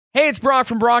Hey, it's Brock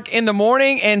from Brock in the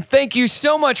Morning, and thank you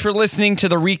so much for listening to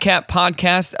the recap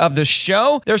podcast of the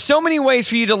show. There's so many ways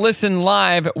for you to listen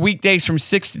live weekdays from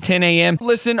 6 to 10 a.m.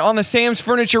 Listen on the Sam's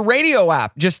Furniture Radio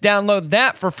app. Just download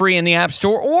that for free in the App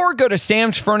Store or go to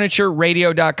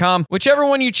samsfurnitureradio.com. Whichever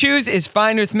one you choose is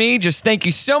fine with me. Just thank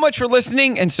you so much for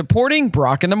listening and supporting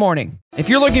Brock in the Morning. If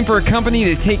you're looking for a company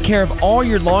to take care of all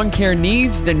your lawn care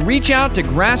needs, then reach out to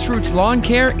Grassroots Lawn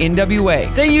Care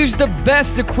NWA. They use the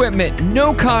best equipment,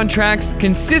 no contracts,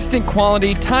 consistent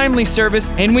quality, timely service,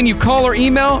 and when you call or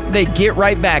email, they get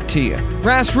right back to you.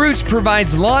 Grassroots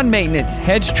provides lawn maintenance,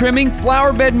 hedge trimming,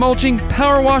 flower bed mulching,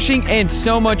 power washing, and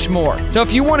so much more. So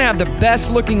if you want to have the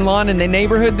best looking lawn in the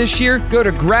neighborhood this year, go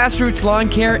to Grassroots Lawn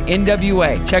Care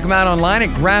NWA. Check them out online at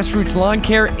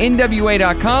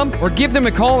grassrootslawncarenwa.com or give them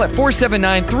a call at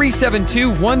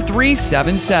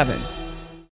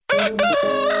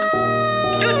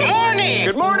 479-372-1377. Good morning!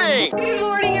 Good morning! Good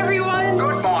morning, everyone!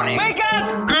 Good morning! Wake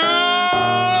up! Good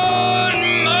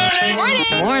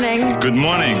morning! Morning. Good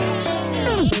morning.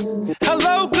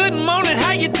 Hello, good morning,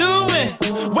 how you doing?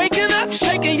 Waking up,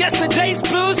 shaking yesterday's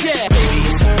blues, yeah. Baby,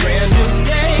 it's a brand new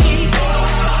day.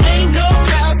 Ain't no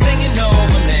clouds hanging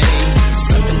over me.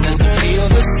 Something doesn't feel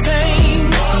the same.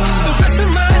 The rest of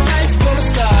my life's gonna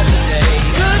start today.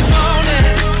 Good morning.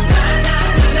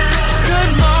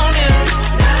 Good morning.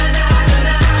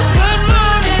 Good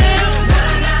morning.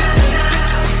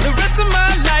 The rest of my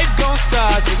life gonna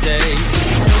start today.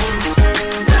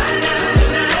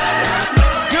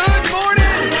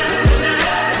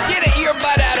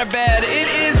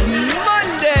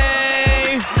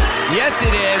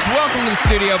 It is. Welcome to the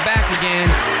studio, back again.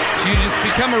 She just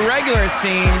become a regular, it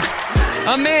seems.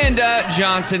 Amanda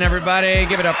Johnson, everybody.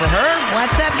 Give it up for her.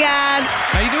 What's up, guys?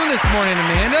 How you doing this morning,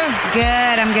 Amanda?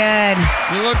 Good, I'm good.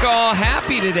 You look all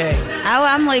happy today. Oh,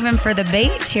 I'm leaving for the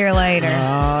beach here later.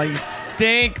 Oh, you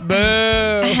stink.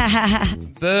 Boo.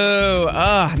 Boo.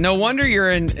 No wonder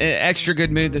you're in extra good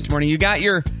mood this morning. You got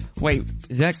your... Wait,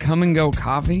 is that Come and Go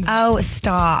coffee? Oh,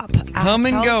 stop. Come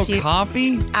and Go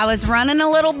coffee? I was running a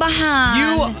little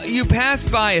behind. You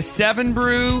passed by a 7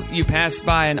 Brew, you passed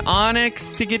by an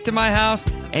Onyx to get to my house,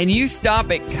 and you stop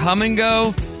at Come and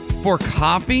Go for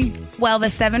coffee? Well,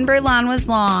 the 7 Brew line was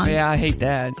long. Yeah, I hate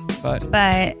that, but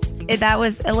that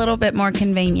was a little bit more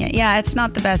convenient. Yeah, it's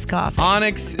not the best coffee.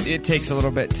 Onyx, it takes a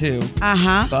little bit too.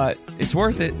 Uh-huh. But it's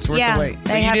worth it. It's worth the wait.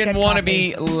 But you didn't want to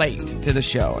be late to the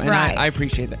show, and right. I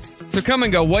appreciate that. So Come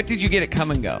and Go, what did you get at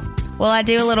Come and Go? Well, I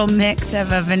do a little mix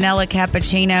of a vanilla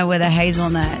cappuccino with a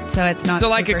hazelnut, so it's not so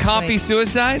like a coffee sweet.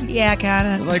 Suicide? Yeah,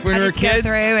 kind of. Like when we were kids?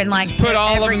 Go through and like just put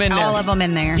all of them in there. All of them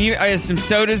in there. Some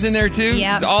sodas in there too?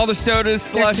 Yeah. All the sodas,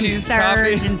 slushies, There's some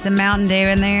Surge coffee. and some Mountain Dew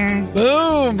in there.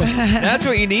 Boom! That's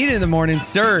what you need in the morning,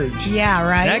 Surge. Yeah,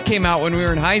 right. That came out when we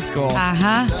were in high school.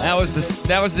 Uh-huh.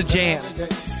 That was the jam.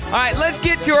 All right, let's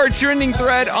get to our trending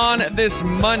thread on this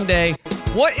Monday.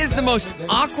 What is the most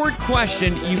awkward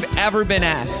question you've ever been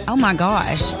asked? Oh my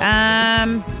gosh.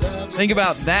 Think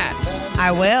about that.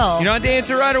 I will. You don't have to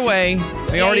answer right away.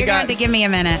 We already got to give me a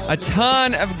minute. A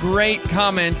ton of great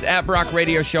comments at Brock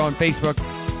Radio Show on Facebook.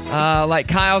 Like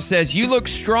Kyle says, "You look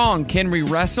strong. Can we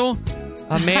wrestle?"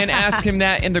 A man asked him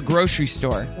that in the grocery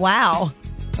store. Wow.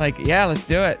 Like, yeah, let's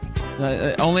do it.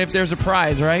 Only if there's a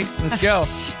prize, right? Let's go.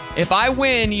 If I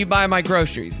win, you buy my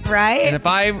groceries. Right. And if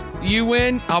you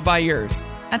win, I'll buy yours.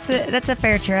 That's a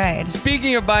fair trade.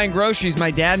 Speaking of buying groceries,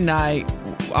 my dad and I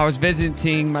was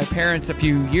visiting my parents a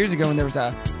few years ago, and there was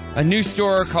a new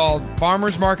store called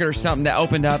Farmer's Market or something that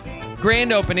opened up.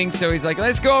 Grand opening. So he's like,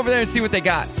 let's go over there and see what they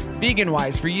got.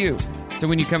 Vegan-wise for you. So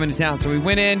when you come into town. So we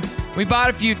went in, we bought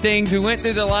a few things, we went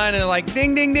through the line, and they're like,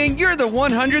 ding, ding, ding, you're the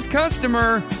 100th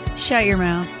customer. Shut your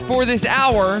mouth. For this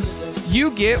hour,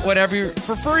 you get whatever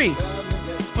for free.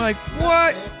 We're like,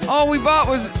 what? All we bought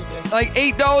was like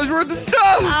 $8 worth of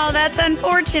stuff. Oh, that's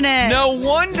unfortunate. No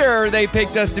wonder they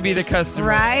picked us to be the customer.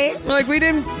 Right? We're like,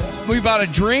 we bought a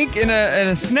drink and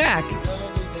a snack.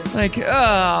 Like,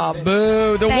 oh,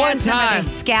 boo. The one time.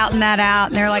 Scouting that out,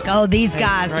 and they're like, oh, these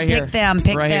guys, right pick here. them,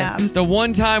 pick right them. Here. The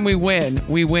one time we win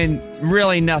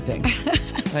really nothing.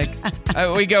 Like,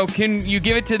 we go, can you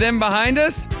give it to them behind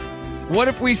us? What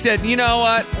if we said, you know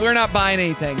what? We're not buying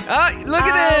anything. Look at them. Look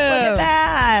at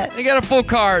that. They got a full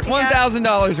cart.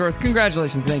 $1,000 worth.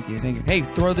 Congratulations. Thank you. Hey,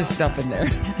 throw this stuff in there.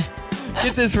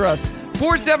 Get this for us.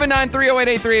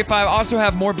 479-308-8385. Also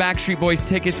have more Backstreet Boys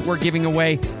tickets we're giving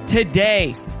away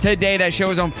today. That show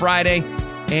is on Friday,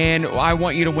 and I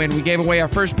want you to win. We gave away our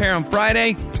first pair on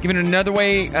Friday, giving another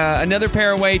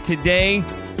pair away today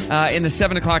in the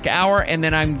 7 o'clock hour, and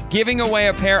then I'm giving away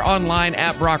a pair online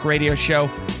at Brock Radio Show.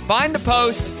 Find the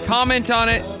post, comment on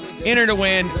it, enter to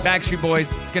win Backstreet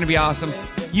Boys. It's going to be awesome.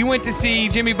 You went to see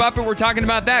Jimmy Buffett. We're talking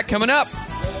about that coming up.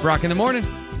 It's Brock in the Morning.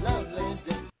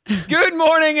 Good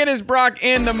morning. It is Brock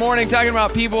in the Morning, talking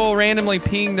about people randomly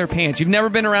peeing their pants. You've never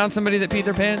been around somebody that peed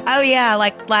their pants? Oh, yeah.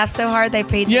 Like, laugh so hard they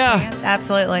peed their pants.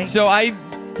 Absolutely. So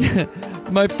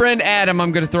my friend Adam,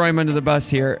 I'm going to throw him under the bus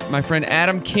here. My friend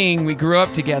Adam King, we grew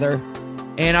up together.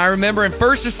 And I remember in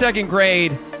first or second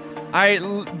grade, I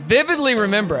vividly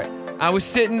remember it. I was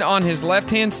sitting on his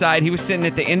left-hand side. He was sitting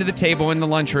at the end of the table in the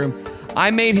lunchroom.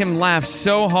 I made him laugh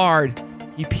so hard,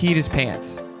 he peed his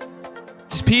pants.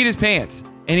 Just peed his pants.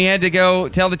 And he had to go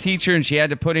tell the teacher, and she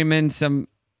had to put him in some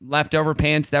leftover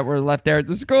pants that were left there at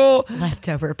the school.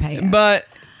 Leftover pants. But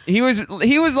he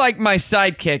was like my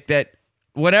sidekick that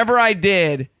whatever I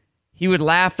did, he would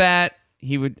laugh at.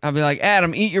 I'd be like,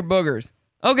 Adam, eat your boogers.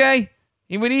 Okay.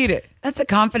 He would eat it. That's a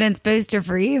confidence booster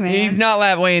for you, man. He's not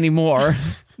that way anymore.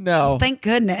 No. Thank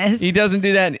goodness. He doesn't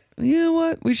do that. You know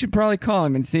what? We should probably call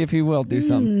him and see if he will do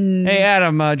something. Hey,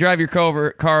 Adam, drive your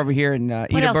car over here and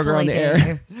eat a burger on the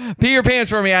air. Pee your pants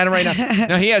for me, Adam, right now.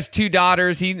 No, he has 2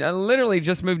 daughters. He literally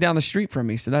just moved down the street from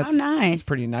me, so that's nice.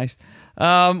 Pretty nice.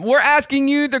 We're asking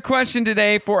you the question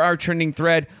today for our trending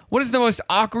thread. What is the most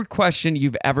awkward question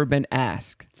you've ever been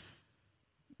asked?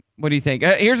 What do you think?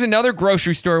 Here's another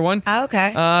grocery store one. Oh,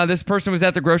 okay. This person was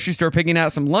at the grocery store picking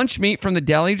out some lunch meat from the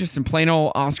deli, just some plain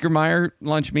old Oscar Mayer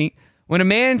lunch meat, when a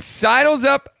man sidles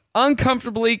up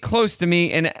uncomfortably close to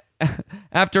me and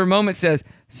after a moment says,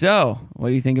 "So, what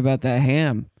do you think about that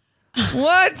ham?"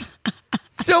 What?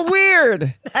 So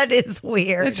weird. That is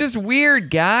weird. It's just weird,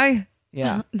 guy.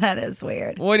 Yeah. That is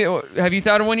weird. Have you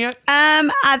thought of one yet?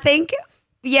 I think,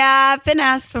 yeah, I've been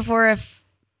asked before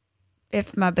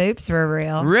if my boobs were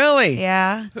real. Really?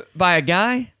 Yeah. By a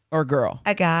guy or a girl?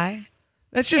 A guy.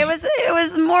 That's just. It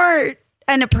was more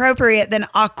inappropriate than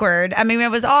awkward. I mean,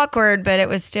 it was awkward, but it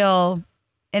was still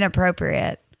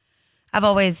inappropriate.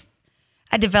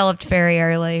 I developed very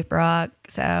early, Brock,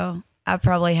 so I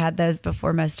probably had those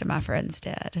before most of my friends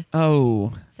did.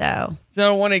 Oh. So I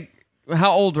don't want to.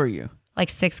 How old were you? Like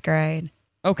 6th grade.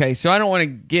 Okay, so I don't want to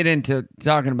get into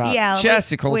talking about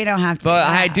chesticles. We don't have to. But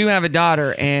I do have a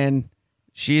daughter, and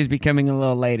she is becoming a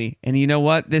little lady. And you know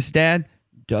what? This dad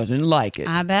doesn't like it.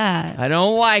 I bet. I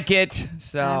don't like it.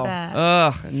 So,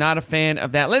 not a fan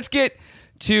of that. Let's get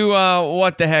to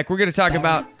what the heck. We're going to talk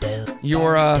about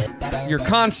your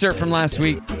concert from last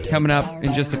week coming up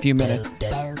in just a few minutes.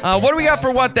 What do we got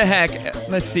for what the heck?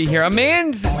 Let's see here. A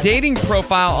man's dating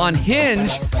profile on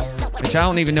Hinge, which I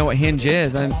don't even know what Hinge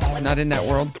is. I'm not in that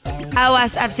world. Oh,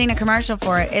 I've seen a commercial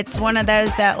for it. It's one of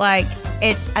those that I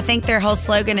think their whole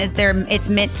slogan is it's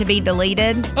meant to be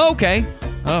deleted. Okay.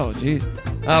 Oh, geez.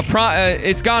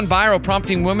 It's gone viral,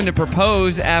 prompting women to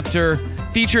propose after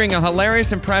featuring a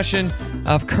hilarious impression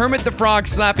of Kermit the Frog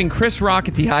slapping Chris Rock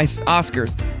at the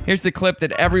Oscars. Here's the clip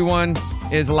that everyone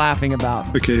is laughing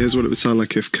about. Okay, here's what it would sound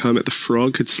like if Kermit the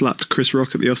Frog had slapped Chris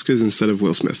Rock at the Oscars instead of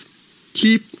Will Smith.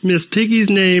 Keep Miss Piggy's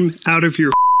name out of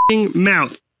your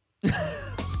mouth.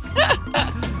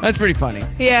 That's pretty funny.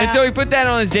 Yeah. And so he put that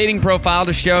on his dating profile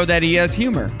to show that he has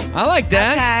humor. I like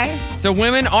that. Okay. So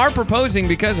women are proposing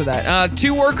because of that.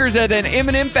 2 workers at an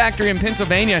M&M factory in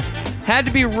Pennsylvania had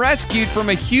to be rescued from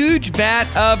a huge vat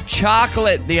of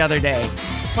chocolate the other day.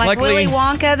 Like Luckily, Willy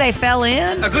Wonka, they fell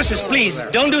in? Augustus, please,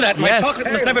 don't do that. My Yes.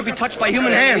 chocolate must never be touched by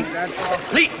human hands.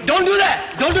 Please, don't do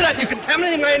that. Don't do that. You're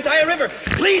contaminating my entire river.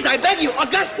 Please, I beg you,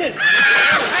 Augustus.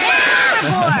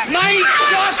 My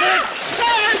chocolate.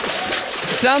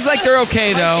 sounds like they're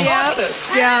okay, though.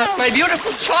 Yeah. My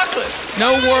beautiful chocolate.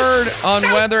 No word on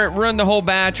whether it ruined the whole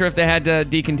batch or if they had to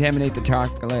decontaminate the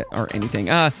chocolate or anything.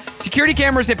 Security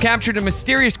cameras have captured a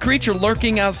mysterious creature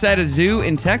lurking outside a zoo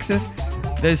in Texas.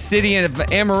 The city of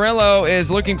Amarillo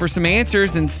is looking for some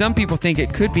answers, and some people think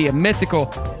it could be a mythical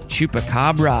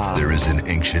chupacabra. There is an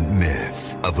ancient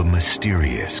myth of a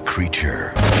mysterious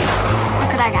creature. Look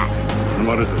what I got. And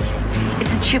what is this?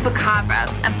 It's a chupacabra,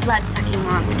 a blood-sucking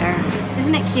monster.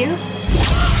 Isn't it cute?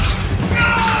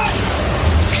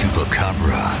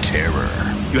 Chupacabra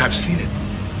terror. You have seen it,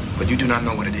 but you do not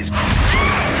know what it is.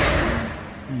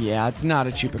 Yeah, it's not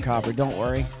a chupacabra, don't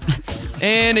worry.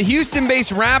 And a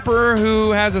Houston-based rapper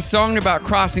who has a song about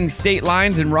crossing state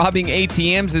lines and robbing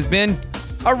ATMs has been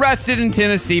arrested in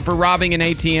Tennessee for robbing an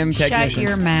ATM technician. Shut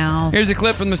your mouth. Here's a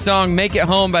clip from the song Make It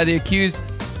Home by the accused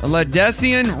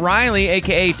Ladesian Riley,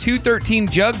 a.k.a. 213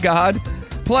 Jug God,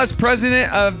 plus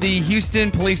president of the Houston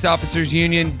Police Officers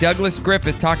Union, Douglas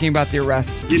Griffith, talking about the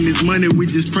arrest. Getting this money, we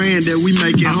just praying that we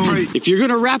make it home. If you're going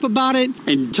to rap about it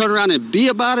and turn around and be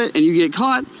about it and you get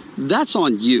caught, that's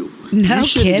on you. No you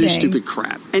shouldn't do kidding. stupid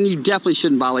crap. And you definitely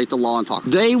shouldn't violate the law and talk.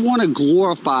 They want to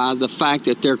glorify the fact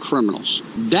that they're criminals.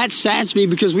 That saddens me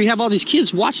because we have all these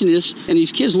kids watching this, and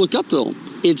these kids look up to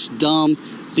them. It's dumb.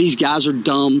 These guys are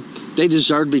dumb. They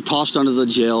deserve to be tossed under the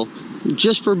jail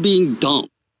just for being dumb.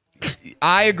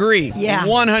 I agree. Yeah.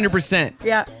 100%.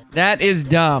 Yeah. That is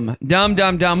dumb. Dumb,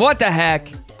 dumb, dumb. What the heck?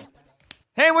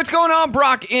 Hey, what's going on,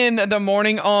 Brock, in the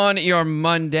morning on your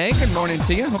Monday? Good morning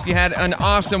to you. Hope you had an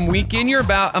awesome weekend.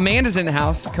 Amanda's in the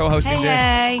house, co-hosting today.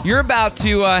 Hey. You're about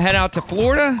to head out to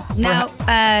Florida? No,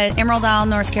 Emerald Isle,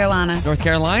 North Carolina. North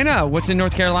Carolina? What's in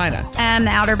North Carolina? The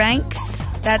Outer Banks.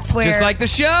 That's where. Just like the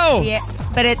show. Yeah,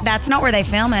 but that's not where they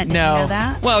film it. Did No. you know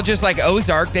that? Well, just like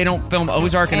Ozark. They don't film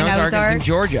Ozark and Ozark. It's in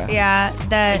Georgia. Yeah.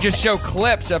 They just show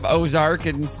clips of Ozark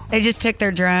and... They just took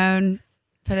their drone,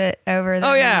 put it over the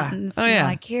mountains. Oh, yeah.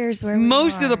 Like, here's where we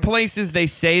Most are. of the places they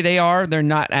say they are, they're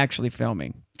not actually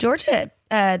filming. Georgia,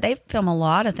 they film a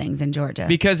lot of things in Georgia.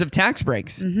 Because of tax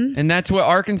breaks. Mhm. And that's what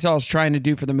Arkansas is trying to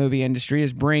do for the movie industry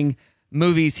is bring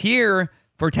movies here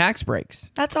for tax breaks.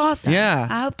 That's awesome. Yeah.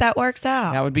 I hope that works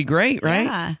out. That would be great, right?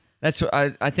 Yeah. That's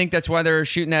I think that's why they're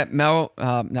shooting that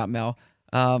not Mel.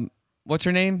 What's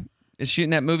her name? Is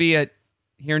shooting that movie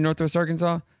here in Northwest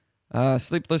Arkansas?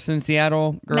 Sleepless in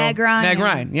Seattle girl. Meg Ryan. Meg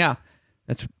Ryan, yeah.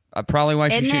 That's probably why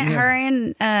she's Isn't shooting it here. her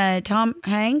and Tom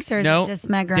Hanks, or is No, it just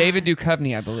Meg Ryan? David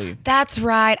Duchovny, I believe. That's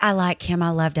right. I like him. I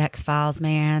loved X-Files,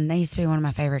 man. They used to be one of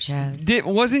my favorite shows.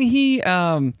 Wasn't he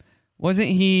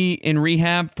in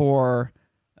rehab for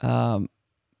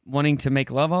wanting to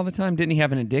make love all the time? Didn't he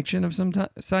have an addiction of some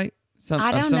site?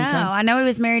 I don't know. I know he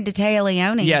was married to Taya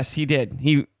Leone. Yes, he did.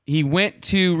 He went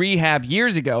to rehab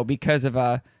years ago because of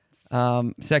a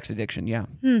sex addiction. Yeah,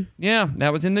 yeah,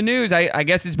 that was in the news. I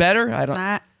guess it's better.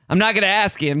 I'm not going to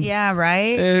ask him. Yeah,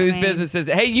 right. Whose business is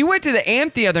it? Hey, you went to the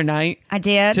Amp the other night. I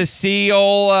did. To see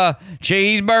old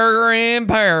Cheeseburger in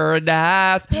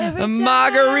Paradise,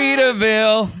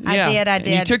 Margaritaville. I did.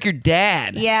 You took your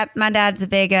dad. Yep, my dad's a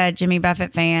big Jimmy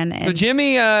Buffett fan. So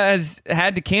Jimmy has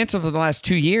had to cancel for the last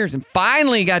 2 years and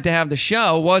finally got to have the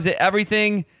show. Was it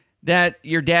everything that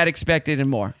your dad expected and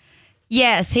more?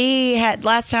 Yes, he had.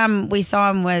 Last time we saw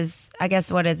him was, I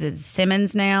guess, what is it,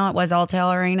 Simmons now? It was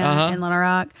Alltel Arena in Little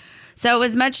Rock. So it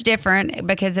was much different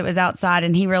because it was outside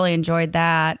and he really enjoyed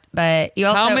that. But you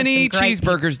also How many some great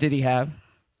cheeseburgers did he have?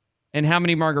 And how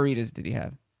many margaritas did he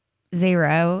have?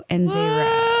 0 and 0.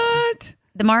 What?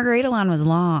 The margarita line was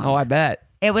long. Oh, I bet.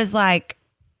 It was like,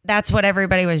 that's what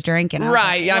everybody was drinking. I was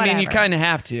Right. like, I mean, you whatever. kind of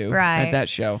have to Right. at that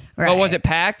show. Right. But was it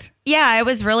packed? Yeah, it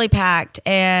was really packed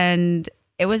and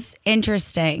it was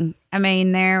interesting. I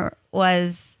mean, a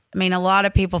lot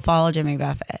of people follow Jimmy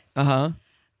Buffett. Uh-huh.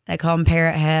 They call them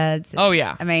parrot heads. Oh,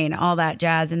 yeah. I mean, all that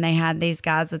jazz. And they had these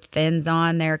guys with fins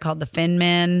on. They were called the Fin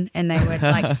Men. And they would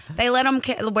they let them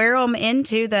wear them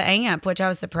into the amp, which I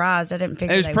was surprised. I didn't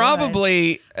figure It was they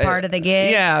probably would. Part of the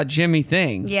gig. Yeah, Jimmy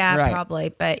thing. Yeah, Right.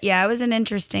 probably. But yeah, it was an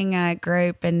interesting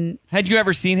group. And Had you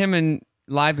ever seen him in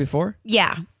live before?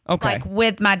 yeah. Okay. Like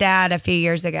with my dad a few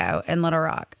years ago in Little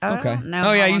Rock. I Okay. don't know Oh,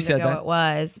 how yeah, you long said ago that. it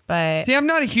was, but See, I'm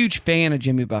not a huge fan of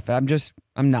Jimmy Buffett.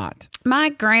 I'm not. my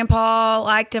grandpa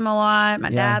liked him a lot. My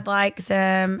Yeah. dad likes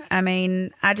him. I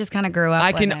mean, I just kind of grew up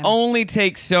I with can him. only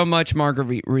take so much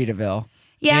Margaritaville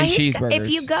and cheeseburgers.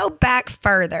 if you go back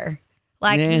further,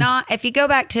 Nah. if you go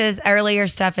back to his earlier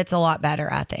stuff, it's a lot better,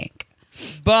 I think.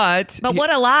 But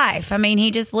what a life. I mean, he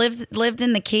just lived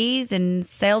in the Keys and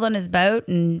sailed on his boat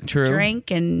and True. drank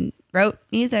and wrote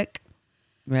music.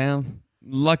 Well,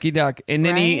 lucky duck. And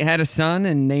then he Right? had a son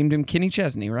and named him Kenny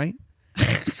Chesney, right?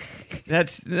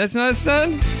 That's not a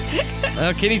son?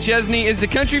 Kenny Chesney is the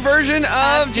country version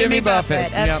of Jimmy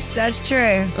Buffett. Yep. That's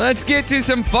true. Let's get to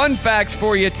some fun facts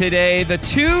for you today. The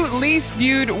 2 least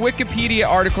viewed Wikipedia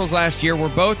articles last year were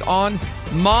both on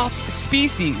moth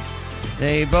species.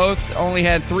 They both only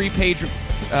had 3-page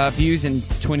views in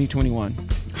 2021.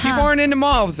 People aren't into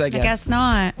moths, I guess. I guess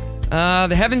not.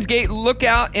 The Heaven's Gate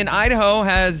Lookout in Idaho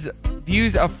has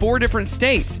views of 4 different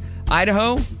states.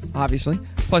 Idaho, obviously,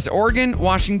 plus Oregon,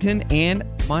 Washington, and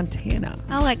Montana.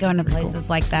 I like going to places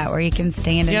like that where you can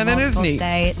stand in Yeah, that is multiple neat.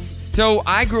 states. So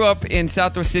I grew up in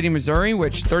Southwest City, Missouri,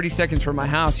 which 30 seconds from my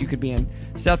house, you could be in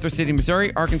Southwest City,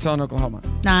 Missouri, Arkansas, and Oklahoma.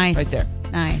 Nice. Right there.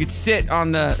 Nice. You could sit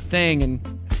on the thing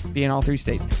and be in all 3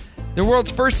 states. The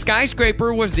world's first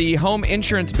skyscraper was the Home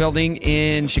Insurance Building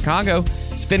in Chicago.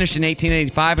 It was finished in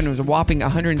 1885 and it was a whopping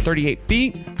 138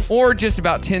 feet, or just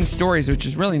about 10 stories, which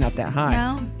is really not that high.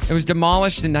 No. It was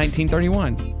demolished in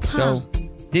 1931. So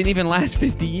didn't even last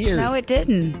 50 years. No, it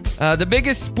didn't. The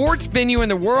biggest sports venue in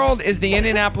the world is the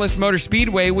Indianapolis Motor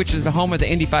Speedway, which is the home of the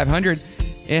Indy 500.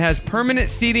 It has permanent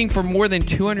seating for more than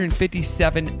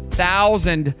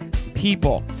 257,000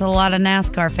 people. It's a lot of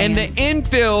NASCAR fans. And the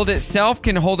infield itself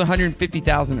can hold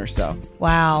 150,000 or so.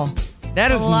 Wow.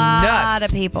 That is a lot nuts.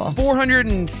 of people.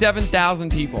 407,000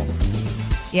 people.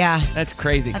 Yeah. That's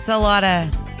crazy. That's a lot of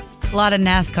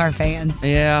NASCAR fans.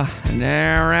 Yeah.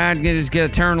 All right. You just get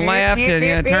a turn left.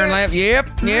 Turn left.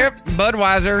 Yep.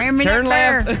 Budweiser. Turn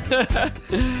left.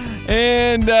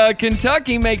 And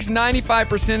Kentucky makes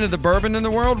 95% of the bourbon in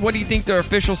the world. What do you think their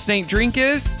official state drink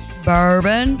is?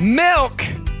 Bourbon. Milk.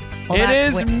 Well, it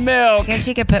is milk. I guess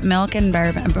you could put milk in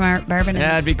bourbon in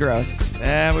That'd be gross.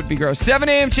 That would be gross. 7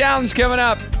 a.m. challenge coming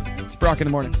up. It's Brock in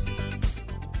the morning.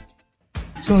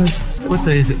 So, what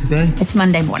day is it today? It's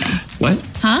Monday morning. What?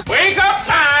 Huh? Wake up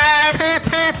time!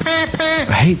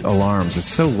 I hate alarms. They're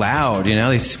so loud,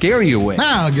 they scare you away.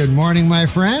 Well, good morning, my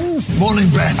friends. Morning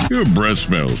breath. Your breath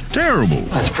smells terrible.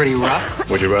 That's pretty rough.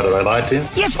 Would you rather I lied to you?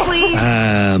 Yes, please.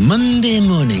 Monday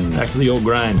morning. Back to the old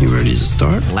grind. You ready to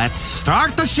start? Let's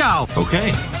start the show.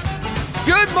 Okay.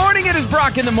 Good morning. It is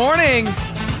Brock in the morning.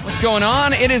 What's going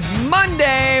on? It is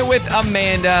Monday with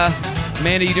Amanda.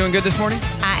 Amanda, you doing good this morning?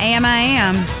 I am.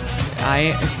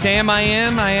 Sam.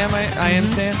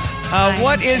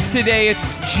 What is today?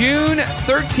 It's June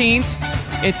 13th.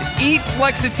 It's Eat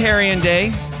Flexitarian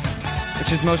Day,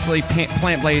 which is mostly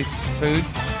plant-based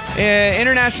foods.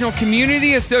 International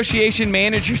Community Association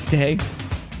Managers Day.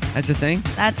 That's a thing.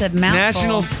 That's a mouthful.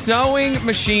 National Sewing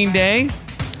Machine Day.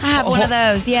 I have one of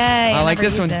those. Yay. I like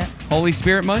this one. It. Holy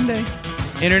Spirit Monday.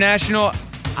 International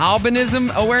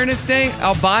Albinism Awareness Day.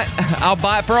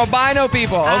 For albino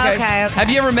people. Okay. Have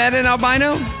you ever met an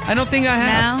albino? I don't think I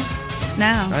have. No.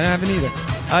 I haven't either.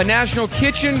 National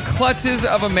Kitchen Klutzes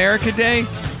of America Day.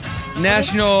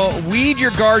 National Weed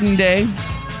Your Garden Day.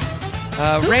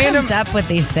 Who comes up with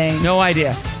these things? No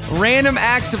idea. Random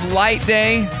Acts of Light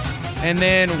Day. And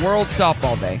then World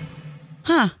Softball Day.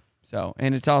 Huh. So,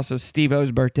 and it's also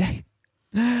Steve-O's birthday.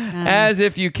 Nice. As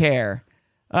if you care.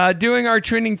 Doing our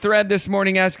trending thread this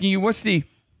morning, asking you, what's the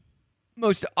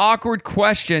most awkward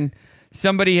question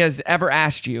somebody has ever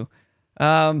asked you?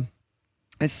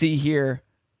 Let's see here.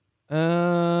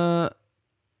 There's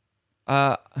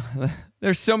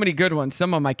so many good ones.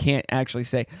 Some of them I can't actually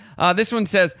say. This one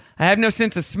says, I have no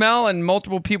sense of smell, and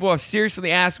multiple people have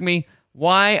seriously asked me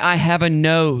why I have a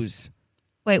nose.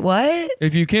 Wait, what?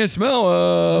 If you can't smell,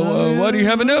 why do you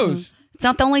have a nose? It's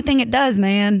not the only thing it does,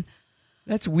 man.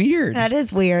 That's weird. That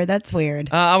is weird. That's weird.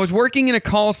 I was working in a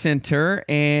call center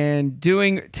and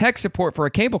doing tech support for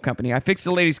a cable company. I fixed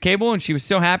the lady's cable, and she was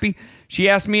so happy. She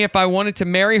asked me if I wanted to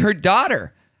marry her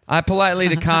daughter. I politely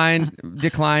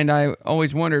declined. I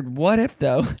always wondered, what if,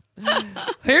 though?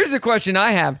 Here's the question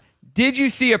I have. Did you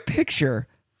see a picture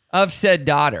of said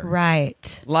daughter?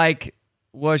 Right. Like,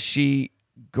 was she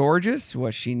gorgeous?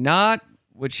 Was she not?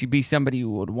 Would she be somebody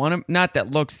who would want him? Not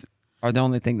that looks are the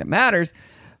only thing that matters,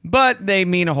 but they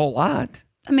mean a whole lot.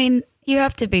 I mean, you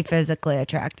have to be physically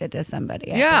attracted to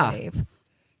somebody, I believe.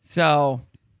 So,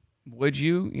 would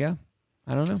you? Yeah.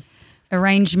 I don't know.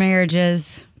 Arranged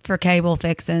marriages for cable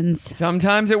fixins.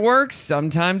 Sometimes it works,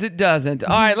 sometimes it doesn't.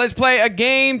 All right, let's play a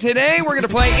game today. We're going to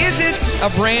play Is It a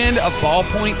Brand of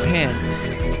Ballpoint Pen?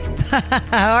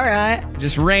 All right.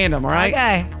 Just random, all right?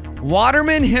 Okay.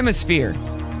 Waterman Hemisphere.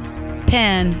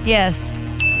 Pen, yes.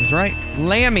 That's right.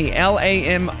 Lamy,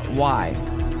 Lamy.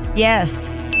 Yes.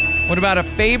 What about a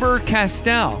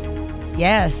Faber-Castell?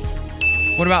 Yes.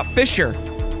 What about Fisher?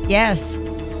 Yes.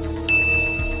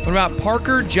 What about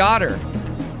Parker Jotter?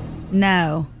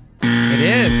 No. It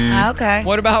is. Okay.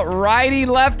 What about Righty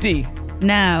Lefty?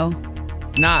 No.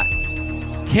 It's not.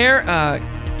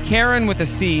 Karen with a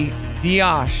C,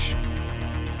 Dioche.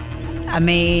 I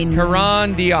mean...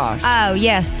 Karan Dioche. Oh,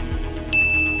 yes.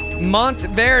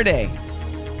 Montverde.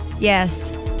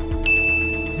 Yes.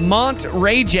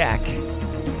 Montrajak.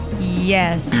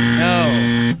 Yes.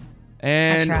 No.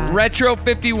 And Retro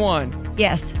 51.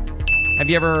 Yes. Have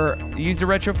you ever used a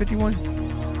Retro 51?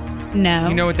 No.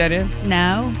 You know what that is?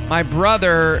 No. My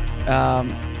brother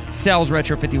sells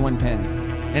Retro 51 pens.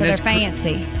 And they're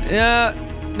fancy.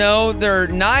 No, they're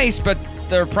nice, but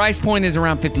their price point is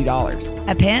around $50.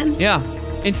 A pen? Yeah.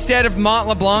 Instead of Mont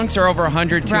LeBlancs are over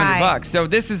 $100, $200. So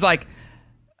this is like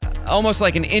almost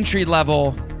like an entry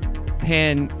level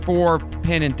pen for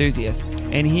pen enthusiasts,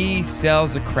 and he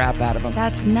sells the crap out of them.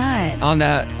 That's nuts. On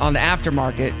the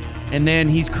aftermarket, and then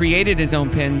he's created his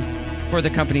own pens for the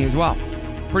company as well.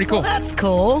 Pretty cool. Well, that's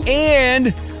cool.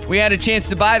 And we had a chance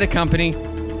to buy the company,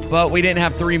 but we didn't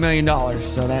have $3 million.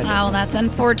 So that's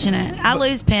unfortunate. I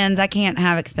lose pens. I can't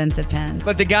have expensive pens.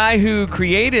 But the guy who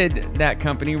created that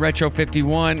company, Retro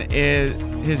 51, is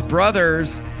his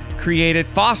brothers created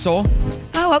Fossil.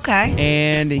 Oh, okay.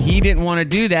 And he didn't want to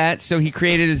do that, so he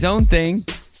created his own thing.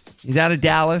 He's out of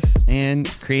Dallas and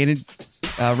created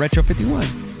Retro 51.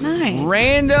 Nice.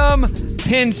 Random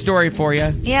pin story for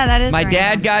you. Yeah, that is My random.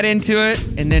 dad got into it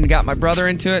and then got my brother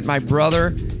into it. My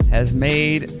brother has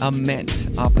made a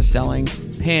mint off of selling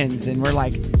pins. And we're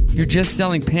like, you're just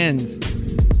selling pins.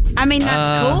 I mean,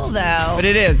 that's cool, though. But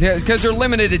it is, because they're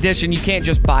limited edition. You can't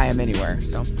just buy them anywhere.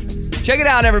 So check it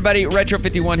out, everybody. Retro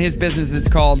 51, his business is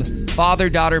called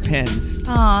Father-Daughter Pins.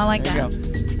 Oh, I like There that.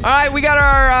 you go. All right, we got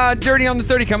our Dirty on the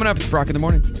 30 coming up. It's Brock in the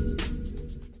morning.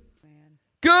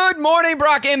 Good morning,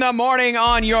 Brock in the morning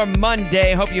on your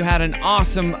Monday. Hope you had an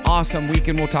awesome, awesome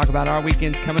weekend. We'll talk about our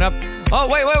weekends coming up. Oh,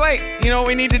 wait. You know what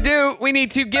we need to do? We need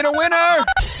to get a winner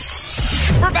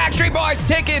for Backstreet Boys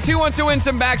tickets. Who wants to win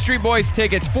some Backstreet Boys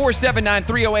tickets?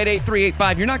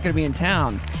 479-308-8385. You're not going to be in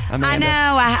town, Amanda. I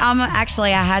know. I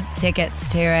had tickets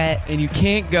to it. And you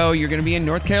can't go. You're going to be in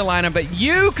North Carolina, but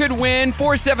you could win.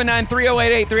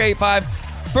 479-308-8385.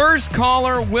 First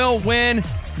caller will win.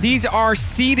 These are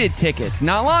seated tickets,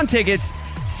 not lawn tickets,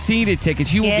 seated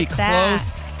tickets. You will be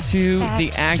close to the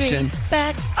action.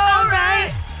 Back. All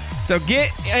right. So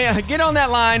get on that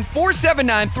line,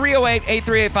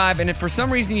 479-308-8385. And if for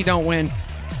some reason you don't win,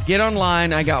 get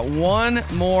online. I got one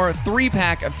more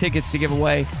 3-pack of tickets to give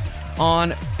away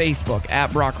on Facebook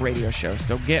at Brock Radio Show.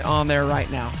 So get on there right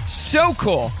now. So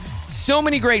cool. So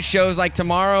many great shows. Like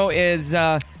tomorrow is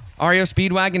REO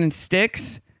Speedwagon and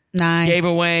Styx. Nice. Gave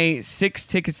away 6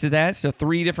 tickets to that, so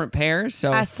 3 different pairs.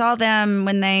 So I saw them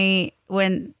when they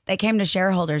came to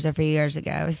Shareholders a few years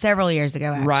ago. It was several years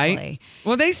ago, actually. Right.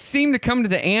 Well, they seem to come to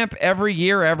the AMP every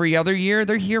year, every other year.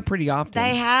 They're here pretty often.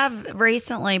 They have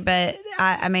recently, but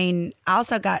I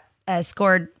also got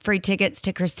scored free tickets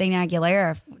to Christina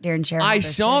Aguilera during Shareholders. I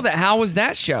saw that. How was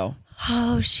that show?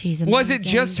 Oh, she's amazing. Was it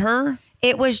just her?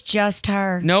 It was just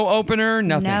her. No opener,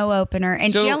 nothing. No opener.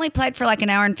 And So- she only played for like an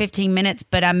hour and 15 minutes,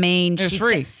 but I mean, It was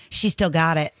free. She still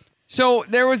got it. So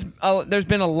there's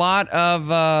been a lot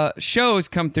of shows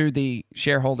come through the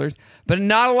Shareholders, but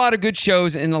not a lot of good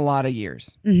shows in a lot of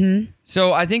years. Mm-hmm.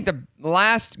 So I think the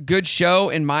last good show,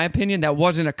 in my opinion, that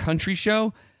wasn't a country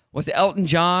show was Elton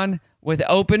John with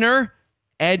opener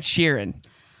Ed Sheeran.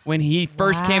 When he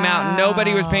first came out,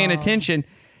 nobody was paying attention.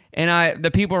 And the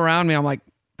people around me, I'm like,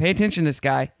 pay attention to this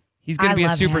guy. He's going to be a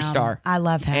superstar. I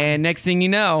love him. And next thing you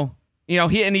know,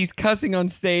 he's cussing on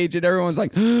stage and everyone's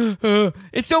like,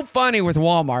 it's so funny with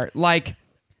Walmart. Like,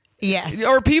 yes.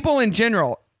 Or people in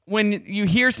general, when you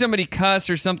hear somebody cuss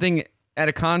or something at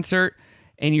a concert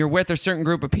and you're with a certain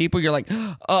group of people, you're like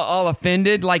all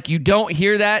offended. Like you don't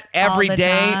hear that every All the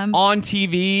day time. on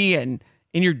TV and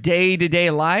in your day-to-day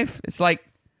life. It's like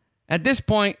at this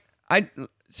point,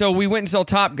 so we went and saw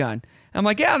Top Gun. I'm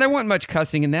like, yeah, there wasn't much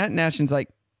cussing in that. And Ashton's like,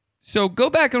 so go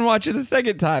back and watch it a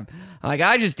second time. I'm like,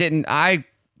 I just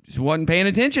wasn't paying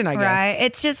attention, I guess. Right.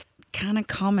 It's just kind of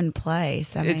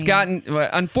commonplace. It's gotten,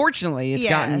 unfortunately, it's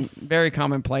gotten very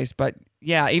commonplace. But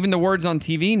yeah, even the words on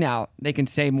TV now, they can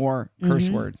say more curse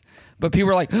words. But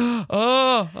people are like,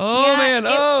 man.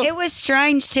 It was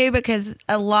strange too because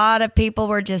a lot of people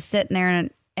were just sitting there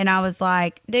and I was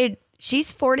like, dude,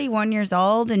 she's 41 years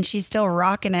old and she's still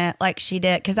rocking it like she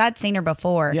did. Because I'd seen her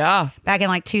before. Yeah. Back in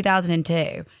like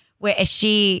 2002. And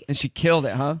she killed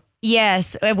it, huh?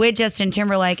 Yes. With Justin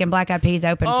Timberlake and Black Eyed Peas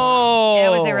open for him.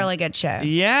 It was a really good show.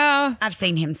 Yeah. I've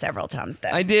seen him several times though.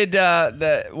 I did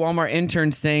the Walmart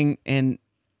interns thing and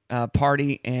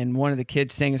party, and one of the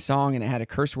kids sang a song and it had a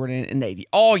curse word in it, and they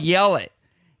all yell it.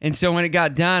 And so when it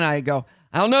got done, I go,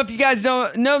 I don't know if you guys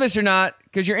don't know this or not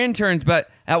because you're interns,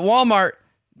 but at Walmart,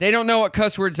 they don't know what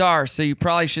cuss words are, so you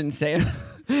probably shouldn't say it.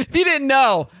 If you didn't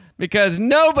know, because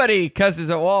nobody cusses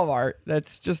at Walmart.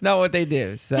 That's just not what they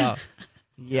do. So,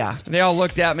 yeah. They all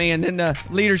looked at me, and then the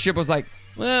leadership was like,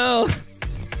 well,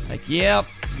 like, yep.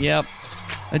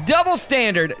 A double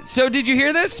standard. So did you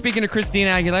hear this? Speaking of Christina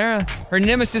Aguilera, her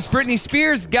nemesis Britney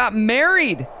Spears got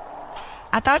married.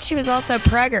 I thought she was also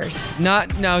preggers.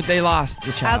 No, they lost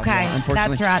the child. Okay,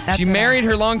 unfortunately. that's right. She married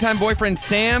her longtime boyfriend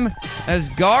Sam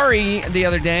Asghari the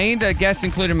other day. The guests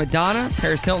included Madonna,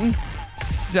 Paris Hilton,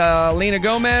 Selena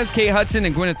Gomez, Kate Hudson,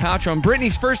 and Gwyneth Paltrow. And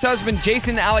Britney's first husband,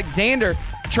 Jason Alexander,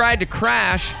 tried to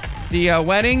crash the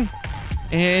wedding,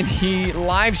 and he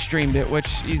live streamed it, which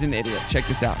he's an idiot. Check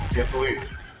this out. You have to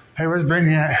leave. Hey, where's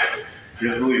Brittany at? You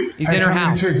have to leave. He's in her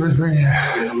house. Where's Brittany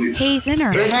at? You have to leave. He's in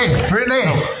her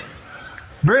house.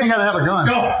 Brittany gotta have a gun.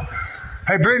 No.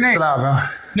 Hey, Brittany. Loud, bro.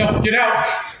 No, get out.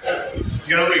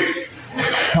 You gotta leave.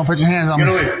 Don't put your hands on You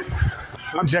me. gotta leave.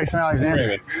 I'm Jason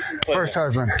Alexander, first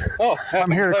husband. I'm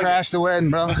here to crash the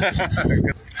wedding, bro.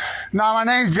 No, my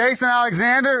name's Jason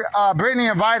Alexander. Brittany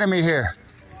invited me here.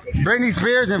 Britney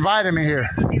Spears invited me here.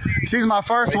 She's my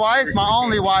first wife, my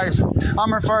only wife.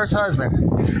 I'm her first husband.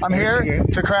 I'm here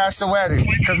to crash the wedding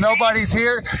because nobody's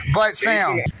here but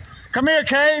Sam. Come here,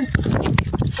 Kane.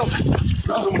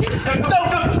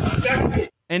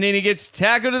 And then he gets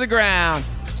tackled to the ground.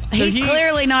 So He's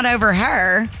clearly not over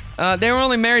her. They were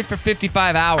only married for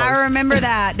 55 hours. I remember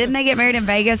that. Didn't they get married in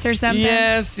Vegas or something?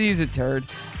 Yes, he's a turd.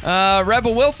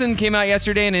 Rebel Wilson came out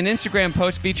yesterday in an Instagram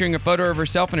post featuring a photo of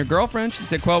herself and her girlfriend. She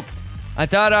said, quote, I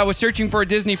thought I was searching for a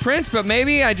Disney prince, but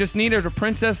maybe I just needed a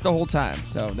princess the whole time.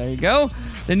 So there you go.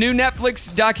 The new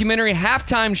Netflix documentary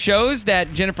Halftime shows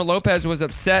that Jennifer Lopez was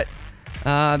upset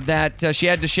that she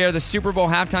had to share the Super Bowl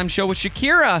halftime show with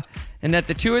Shakira and that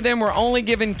the two of them were only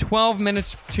given 12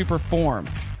 minutes to perform.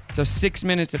 So 6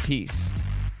 minutes apiece.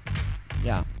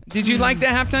 Yeah. Did you like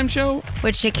that halftime show?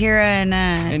 With Shakira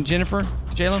and Jennifer?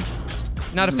 J-Lo?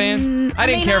 Not a fan? I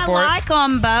didn't care for I it. like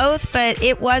them both, but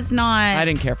it was not. I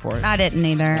didn't care for it. I didn't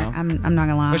either. No. I'm not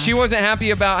gonna lie. But she wasn't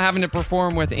happy about having to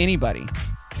perform with anybody.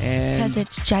 And because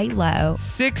it's J-Lo.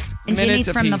 6 and minutes Jenny's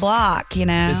from the apiece. block, you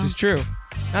know. This is true.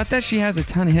 Not that she has a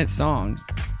ton of hit songs.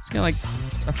 She's got like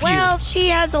a few. Well, she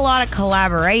has a lot of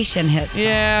collaboration hits.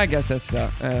 Yeah, I guess that's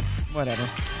whatever.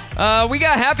 We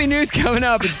got happy news coming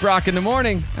up. It's Brock in the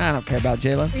morning. I don't care about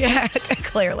J-Lo. Yeah,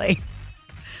 clearly.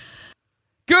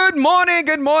 Good morning,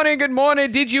 good morning, good morning.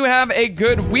 Did you have a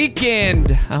good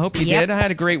weekend? I hope you did. I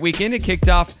had a great weekend. It kicked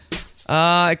off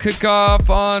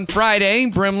on Friday.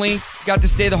 Brimley got to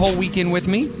stay the whole weekend with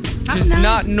me, which is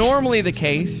not normally the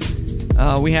case.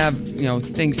 We have,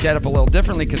 things set up a little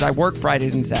differently because I work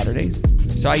Fridays and Saturdays.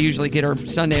 So I usually get her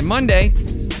Sunday and Monday.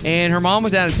 And her mom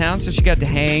was out of town, so she got to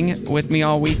hang with me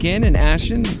all weekend in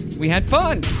Ashton. We had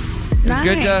fun. It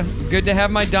was good to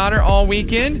have my daughter all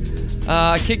weekend.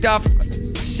 Kicked off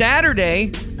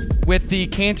Saturday with the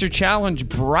Cancer Challenge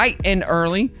bright and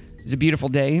early. It was a beautiful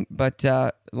day, but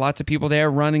lots of people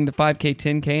there running the 5K,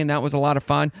 10K, and that was a lot of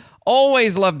fun.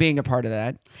 Always love being a part of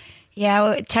that.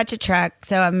 Yeah, Touch a Truck.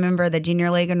 So I remember the Junior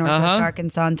League of Northwest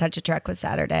Arkansas and Touch a Truck was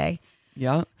Saturday.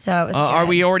 Yeah. So it was good. Are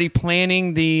we already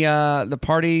planning the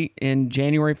party in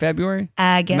January, February?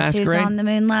 I guess Masquerade? who's on the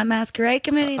Moonlight Masquerade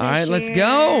Committee this All right, year. let's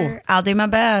go. I'll do my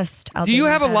best. Do you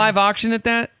have a live auction at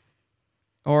that?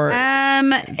 Or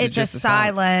it's a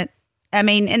silent. I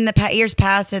mean, in the years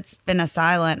past, it's been a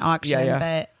silent auction. Yeah.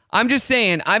 But I'm just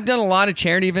saying, I've done a lot of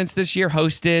charity events this year,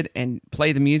 hosted and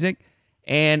played the music,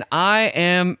 and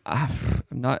I'm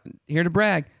not here to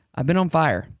brag. I've been on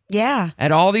fire. Yeah.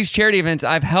 At all these charity events,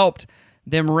 I've helped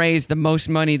them raise the most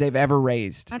money they've ever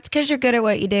raised. That's because you're good at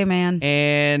what you do, man.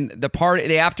 And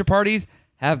the after parties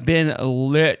have been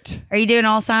lit. Are you doing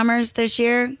Alzheimer's this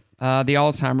year? The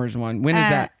Alzheimer's one. When is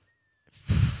that?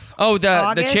 Oh, the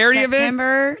August, charity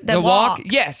September, event? the walk.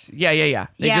 Yes. Yeah.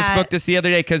 They just booked us the other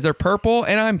day because they're purple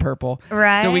and I'm purple.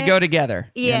 Right. So we go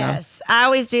together. Yes. I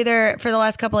always do for the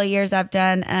last couple of years, I've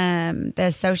done the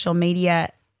social media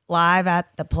live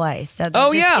at the place. So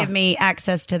they'll give me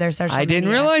access to their social media. I didn't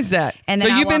realize that. And so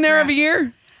then you've been there every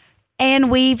year? And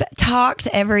we've talked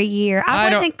every year.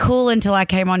 I wasn't cool until I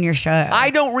came on your show. I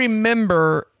don't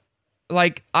remember.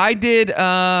 Like, I did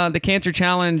the Cancer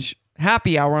Challenge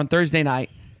happy hour on Thursday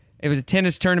night. It was a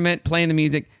tennis tournament, playing the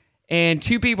music. And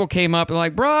two people came up and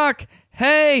like, Brock,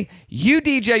 hey, you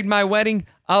DJ'd my wedding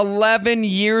 11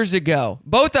 years ago.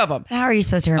 Both of them. How are you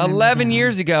supposed to remember 11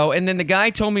 years ago. And then the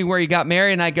guy told me where he got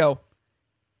married. And I go,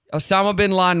 Osama bin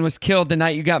Laden was killed the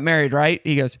night you got married, right?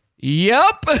 He goes,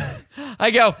 yep. I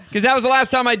go, because that was the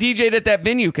last time I DJ'd at that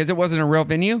venue because it wasn't a real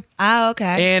venue. Oh,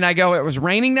 okay. And I go, it was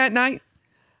raining that night.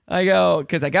 I go,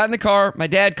 because I got in the car. My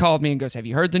dad called me and goes, have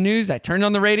you heard the news? I turned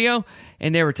on the radio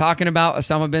and they were talking about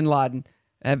Osama bin Laden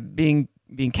being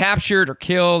captured or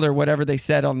killed or whatever they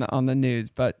said on the news.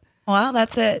 But well,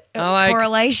 that's a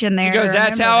correlation there. He goes,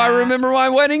 that's how I remember my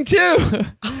wedding too.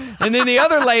 And then the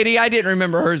other lady, I didn't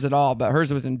remember hers at all, but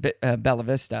hers was in Bella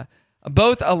Vista.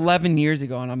 Both 11 years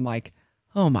ago. And I'm like,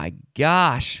 oh my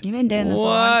gosh. You've been doing this a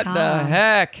long What time. the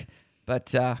heck?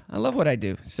 But I love what I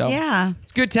do. So yeah,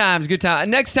 it's good times, good time.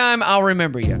 Next time, I'll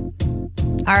remember you.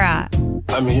 All right.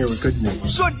 I'm here with good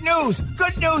news. Good news!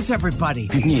 Good news, everybody!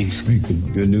 Good news.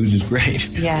 Good news is great.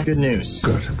 Yeah. Good news.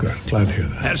 Good. Glad to hear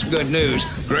that. That's good news.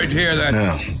 Great to hear that.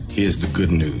 Now, here's the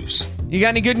good news. You got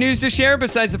any good news to share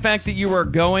besides the fact that you were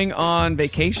going on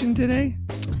vacation today?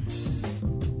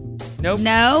 Nope.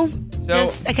 No. So,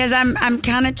 just because I'm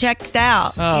kind of checked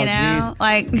out. Oh, you know, geez.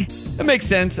 like. That makes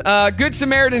sense. Good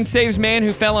Samaritan saves man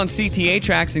who fell on CTA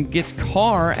tracks and gets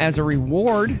car as a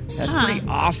reward. That's pretty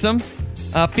awesome.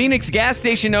 Phoenix gas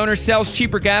station owner sells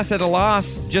cheaper gas at a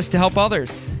loss just to help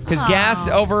others. because gas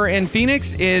over in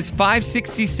Phoenix is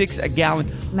 $5.66 a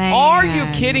gallon. Man, Are you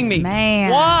kidding me?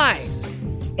 Man. Why?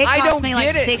 It I cost don't me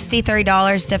like get it.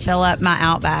 $63 to fill up my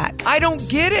Outback. I don't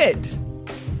get it.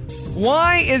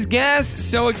 Why is gas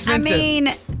so expensive? I mean,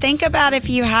 think about if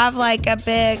you have like a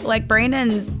big, like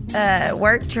Brandon's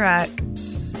work truck.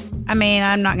 I mean,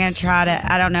 I'm not going to try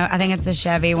to, I don't know. I think it's a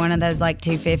Chevy, one of those like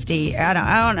 250.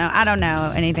 I don't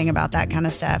know anything about that kind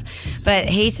of stuff. But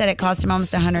he said it cost him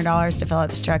almost $100 to fill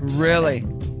up his truck. Really?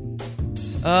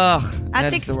 Ugh.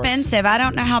 That's expensive. I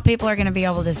don't know how people are going to be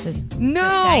able to sustain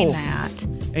that.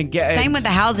 And Same with the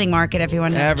housing market, if you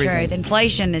want to know the everything. truth.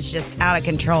 Inflation is just out of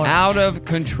control. Out of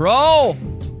control.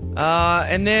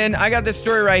 And then I got this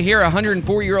story right here. A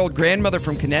 104-year-old grandmother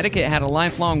from Connecticut had a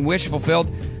lifelong wish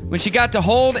fulfilled when she got to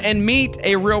hold and meet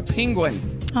a real penguin.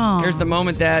 Aw. Here's the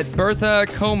moment that Bertha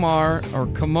Komar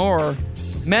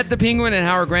met the penguin and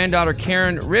how her granddaughter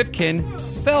Karen Rivkin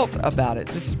felt about it.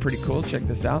 This is pretty cool. Check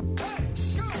this out.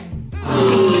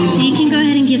 So you can go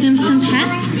ahead and give him some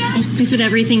pets. Is it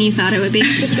everything you thought it would be?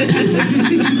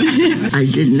 I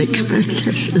didn't expect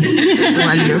this. It's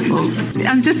wonderful.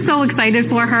 I'm just so excited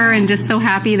for her and just so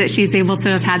happy that she's able to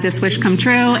have had this wish come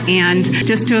true and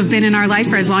just to have been in our life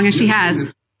for as long as she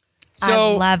has. I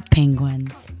love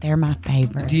penguins. They're my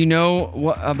favorite. Do you know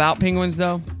what about penguins,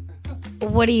 though?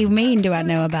 What do you mean, do I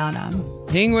know about them?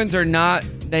 Penguins are not,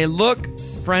 they look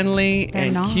friendly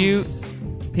and not. cute.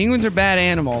 Penguins are bad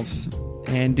animals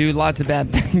and do lots of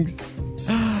bad things.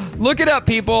 Look it up,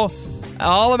 people.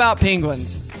 All about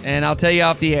penguins. And I'll tell you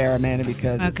off the air, Amanda,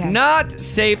 because it's not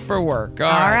safe for work.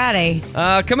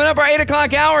 Alrighty. Coming up our 8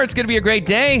 o'clock hour, it's going to be a great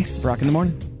day. Brock in the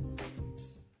morning.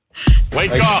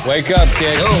 Wake up,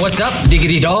 kid. Oh, what's up,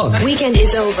 diggity dog? Weekend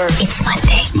is over. It's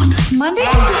Monday. Monday?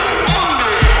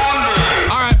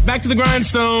 All right, back to the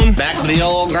grindstone. Back to the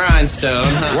old grindstone.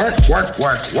 Huh? Work.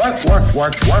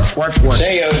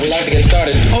 Say, we'd like to get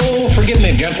started. Oh, forgive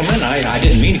me, gentlemen. I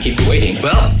didn't mean to keep you waiting.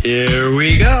 Well, here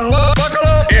we go. Buckle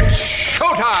up. It's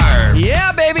showtime.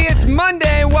 Yeah, baby, it's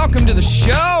Monday. Welcome to the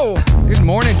show. Good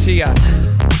morning to you.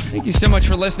 Thank you so much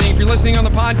for listening. If you're listening on the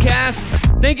podcast,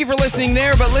 thank you for listening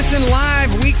there. But listen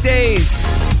live weekdays,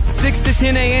 6 to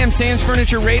 10 a.m., Sam's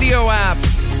Furniture Radio app.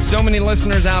 So many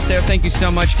listeners out there. Thank you so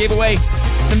much. Gave away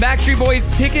some Backstreet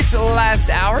Boys tickets last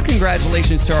hour.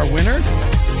 Congratulations to our winner.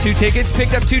 2 tickets.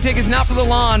 Picked up 2 tickets, not for the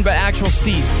lawn, but actual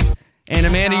seats. And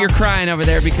Amanda, you're crying over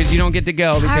there because you don't get to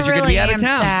go because you're going to be out of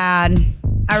town.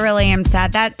 I really am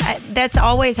sad. That's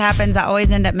always happens. I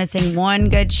always end up missing one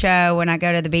good show when I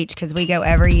go to the beach because we go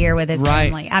every year with his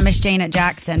family. I miss Janet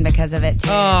Jackson because of it too.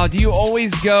 Oh, do you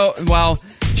always go? Well,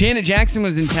 Janet Jackson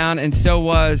was in town, and so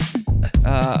was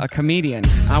a comedian.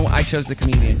 I chose the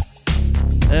comedian.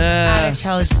 I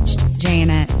chose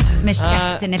Janet. Miss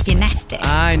Jackson, if you're nasty.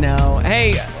 I know.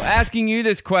 Hey, asking you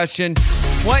this question.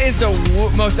 What is the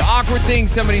most awkward thing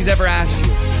somebody's ever asked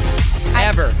you?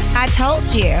 Ever. I told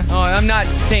you. Oh, I'm not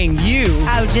saying you.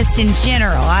 Oh, just in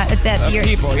general. Your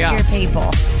people, yeah. Your people.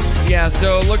 Yeah,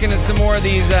 so looking at some more of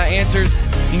these answers,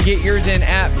 you can get yours in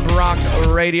at Brock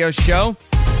Radio Show.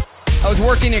 I was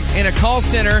working in a call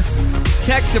center,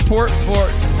 tech support for...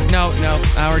 No,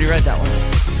 I already read that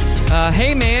one.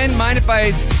 Hey, man, mind if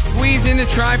I squeeze in to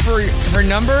try for her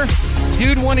number?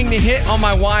 Dude wanting to hit on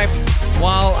my wife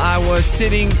while I was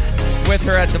sitting with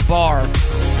her at the bar.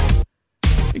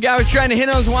 The guy was trying to hit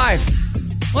on his wife.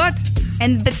 What?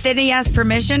 But then he asked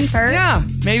permission first? Yeah.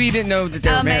 Maybe he didn't know that they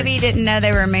were married. Maybe he didn't know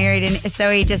they were married, and so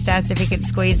he just asked if he could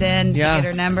squeeze in to get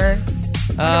her number.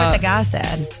 I wonder what the guy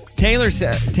said. Taylor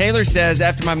says,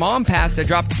 after my mom passed, I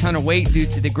dropped a ton of weight due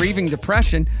to the grieving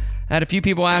depression. I had a few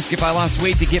people ask if I lost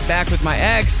weight to get back with my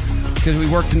ex because we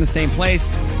worked in the same place.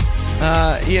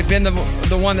 He had been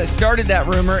the one that started that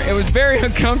rumor. It was very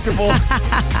uncomfortable.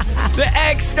 The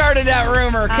ex started that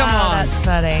rumor. Come on. That's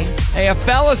funny. Hey, a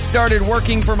fella started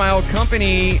working for my old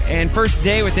company, and first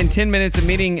day, within 10 minutes of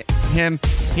meeting him,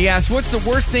 he asked, what's the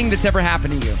worst thing that's ever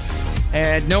happened to you? I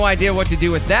had no idea what to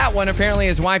do with that one. Apparently,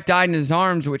 his wife died in his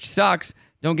arms, which sucks.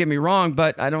 Don't get me wrong,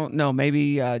 but I don't know.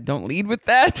 Maybe don't lead with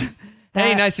that.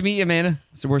 Hey, nice to meet you, Amanda.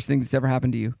 What's the worst thing that's ever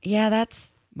happened to you? Yeah,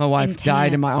 that's my wife intense.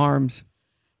 Died in my arms.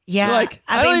 Yeah.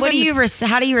 I mean,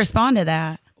 how do you respond to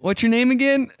that? What's your name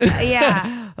again?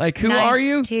 Yeah. Like, who are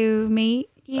you? Nice to meet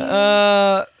you.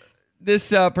 This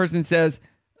person says,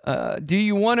 do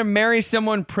you want to marry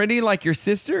someone pretty like your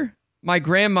sister? My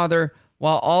grandmother,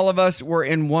 while all of us were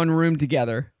in one room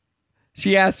together.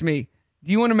 She asked me,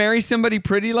 do you want to marry somebody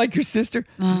pretty like your sister?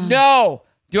 No.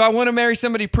 Do I want to marry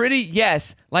somebody pretty?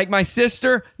 Yes. Like my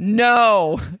sister?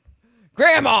 No.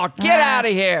 Grandma, get out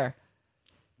of here.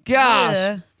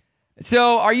 Gosh.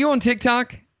 So, are you on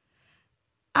TikTok?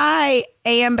 I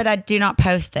am, but I do not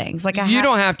post things. Like You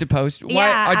don't have to post.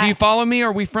 Yeah, do you follow me?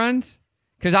 Are we friends?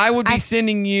 Because I would be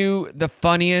sending you the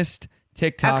funniest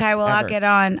TikToks Okay, well,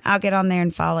 ever. I'll get on there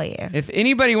and follow you. If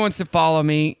anybody wants to follow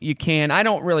me, you can. I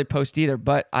don't really post either,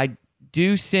 but I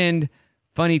do send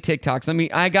funny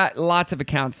TikToks. I got lots of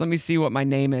accounts. Let me see what my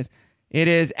name is. It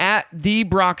is at the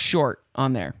Brock Short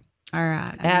on there. All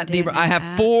right. I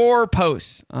have 4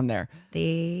 posts on there.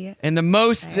 And the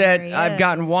most that I've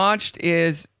gotten watched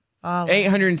is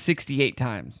 868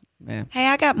 times. Man. Hey,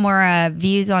 I got more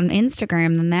views on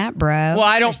Instagram than that, bro. Well,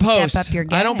 I don't post. Step up your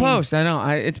game. I don't post. I don't.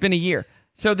 It's been a year.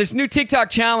 So this new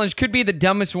TikTok challenge could be the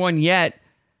dumbest one yet.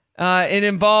 It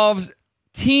involves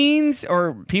teens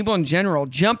or people in general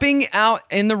jumping out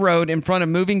in the road in front of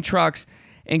moving trucks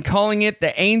and calling it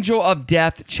the Angel of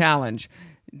Death Challenge.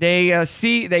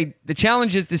 The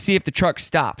challenge is to see if the truck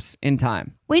stops in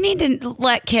time. We need to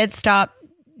let kids stop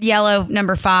yellow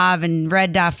number 5 and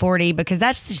red dye 40 because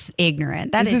that's just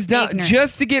ignorant. This is ignorant.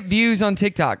 Just to get views on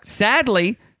TikTok.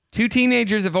 Sadly, 2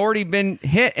 teenagers have already been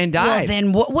hit and died. Well,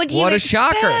 then what do you What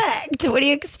expect? a shocker. What do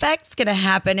you expect is going to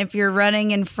happen if you're running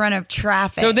in front of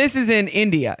traffic? So this is in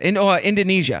India.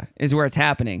 Indonesia is where it's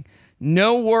happening.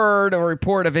 No word or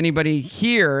report of anybody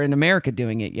here in America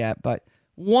doing it yet, but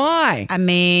why? I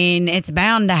mean, it's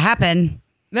bound to happen.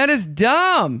 That is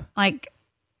dumb. Like,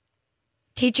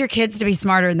 teach your kids to be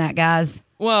smarter than that, guys.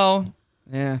 Well,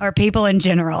 yeah. Or people in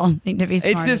general need to be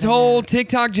smarter. It's this whole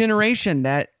TikTok generation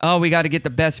that, we got to get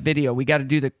the best video. We got to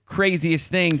do the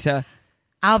craziest thing to...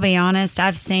 I'll be honest.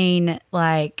 I've seen,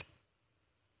 like,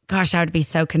 gosh, I would be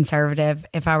so conservative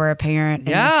if I were a parent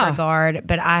in this regard.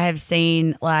 But I have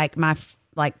seen, like,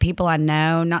 people I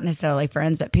know, not necessarily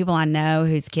friends, but people I know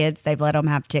whose kids, they've let them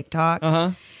have TikToks.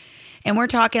 Uh-huh. And we're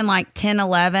talking like 10,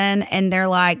 11, and they're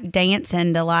like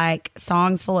dancing to like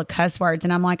songs full of cuss words.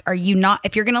 And I'm like,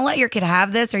 if you're going to let your kid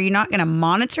have this, are you not going to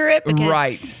monitor it? Because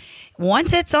right.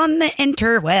 Once it's on the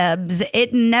interwebs,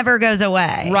 it never goes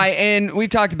away. Right. And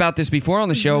we've talked about this before on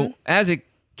the show. Mm-hmm. As a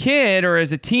kid or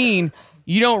as a teen,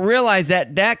 you don't realize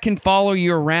that can follow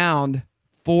you around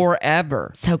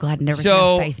forever. So glad I never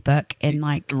saw Facebook and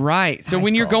like. Right. So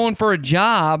when you're going for a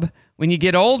job, when you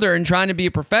get older and trying to be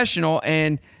a professional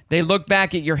and they look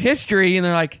back at your history and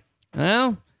they're like,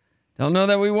 well, don't know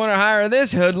that we want to hire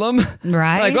this hoodlum.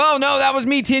 Right. Like, oh, no, that was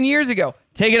me 10 years ago.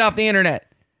 Take it off the internet.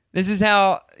 This is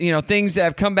how, things that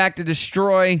have come back to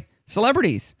destroy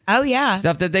celebrities. Oh, yeah.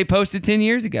 Stuff that they posted 10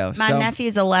 years ago. My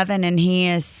nephew's 11 and he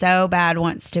is so bad,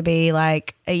 wants to be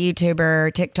like a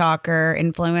YouTuber, TikToker,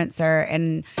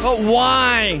 influencer. But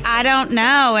why? I don't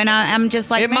know. And I'm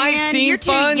just like, you're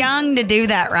fun. too young to do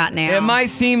that right now. It might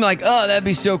seem like, oh, that'd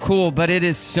be so cool, but it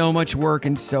is so much work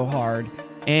and so hard.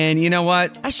 And you know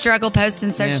what? I struggle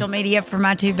posting social media for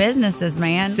my 2 businesses,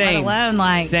 man. Same. Let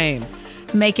alone Same.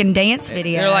 Making dance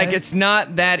videos. They're like, it's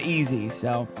not that easy.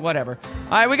 So whatever.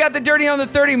 All right, we got the Dirty on the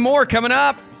 30 more coming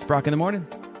up. It's Brock in the morning.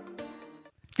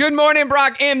 Good morning,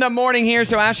 Brock in the morning here.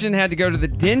 So Ashton had to go to the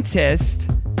dentist.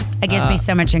 It gives me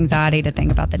so much anxiety to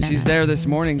think about the dentist. She's there this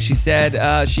morning. She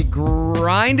said she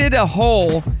grinded a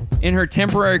hole in her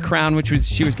temporary crown, which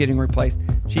she was getting replaced.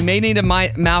 She may need a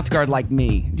mouth guard like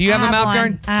me. Do you have a mouth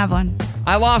guard? I have one.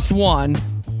 I lost one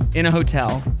in a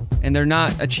hotel, and they're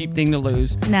not a cheap thing to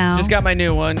lose. No. Just got my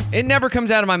new one. It never comes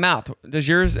out of my mouth. Does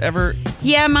yours ever?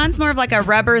 Yeah, mine's more of like a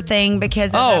rubber thing because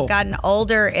as I've gotten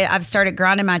older, I've started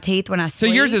grinding my teeth when I sleep.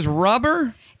 So yours is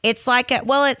rubber? It's like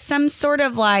it's some sort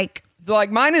of like. So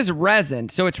like mine is resin,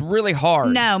 so it's really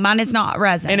hard. No, mine is not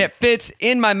resin. And it fits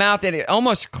in my mouth and it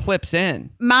almost clips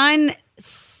in. Mine,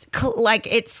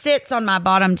 it sits on my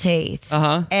bottom teeth.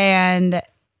 Uh-huh. And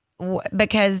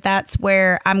because that's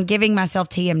where I'm giving myself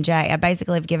TMJ. I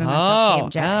basically have given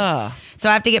myself TMJ. Yeah. So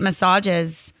I have to get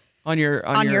massages on your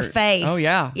face. Oh,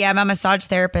 yeah. Yeah, my massage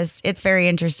therapist. It's very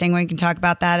interesting. We can talk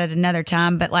about that at another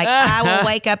time. But I will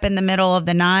wake up in the middle of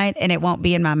the night and it won't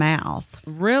be in my mouth.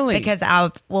 Really? Because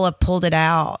I will have pulled it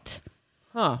out.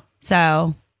 Huh.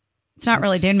 So it's not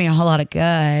really doing me a whole lot of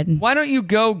good. Why don't you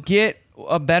go get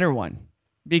a better one?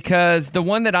 Because the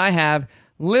one that I have,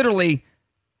 literally,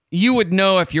 you would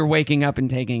know if you're waking up and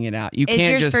taking it out. You Is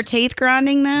can't yours for teeth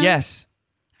grinding though? Yes.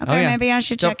 Okay, maybe I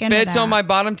should check into that. It fits on my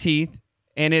bottom teeth,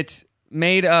 and it's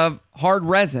made of hard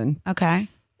resin. Okay.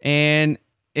 And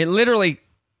it literally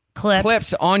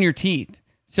clips on your teeth.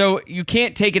 So you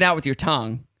can't take it out with your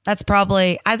tongue. That's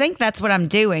probably, I think that's what I'm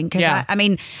doing. Because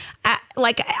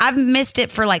I've missed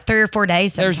it for like 3 or 4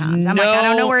 days sometimes. I'm like, I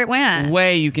don't know where it went.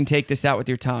 Way you can take this out with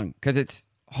your tongue because it's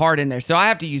hard in there. So I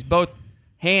have to use both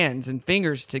hands and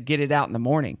fingers to get it out in the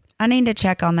morning. I need to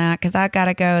check on that because I got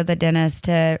to go to the dentist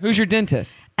to. Who's your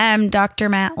dentist? Dr.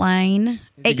 Matt Lane.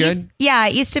 Is it good?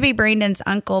 It used to be Brandon's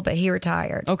uncle, but he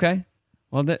retired. Okay.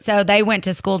 Well, so they went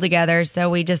to school together, so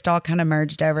we just all kind of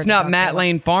merged over. It's not Matt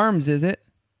Lane Farms, is it?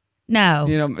 No.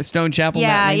 You know, Stone Chapel?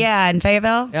 Matt Lane? Yeah, in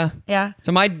Fayetteville? Yeah.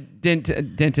 So my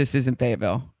dentist is in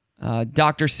Fayetteville.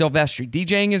 Dr. Silvestri,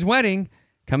 DJing his wedding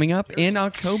coming up in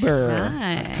October.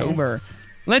 Nice.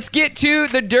 Let's get to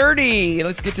the dirty.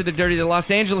 The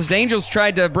Los Angeles Angels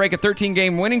tried to break a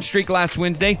 13-game winning streak last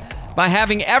Wednesday by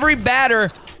having every batter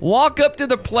walk up to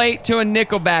the plate to a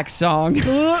Nickelback song.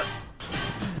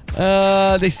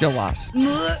 They still lost.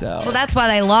 So. Well, that's why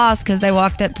they lost, because they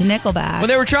walked up to Nickelback. Well,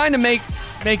 they were trying to make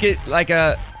it like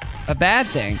a bad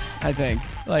thing, I think.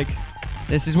 Like,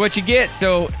 this is what you get,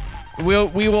 so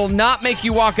we will not make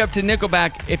you walk up to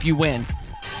Nickelback if you win.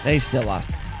 They still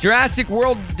lost. Jurassic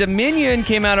World Dominion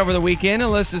came out over the weekend. A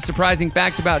list of surprising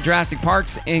facts about Jurassic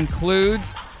Parks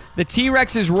includes the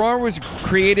T-Rex's roar was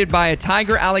created by a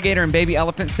tiger, alligator, and baby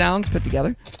elephant sounds put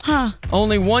together. Huh.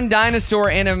 Only one dinosaur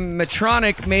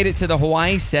animatronic made it to the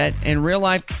Hawaii set, and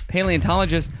real-life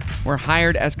paleontologists were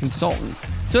hired as consultants.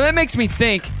 So that makes me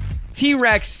think,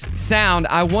 T-Rex sound,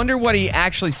 I wonder what he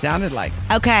actually sounded like.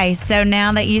 Okay, so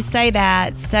now that you say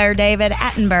that, Sir David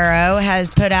Attenborough has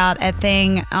put out a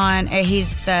thing on, he's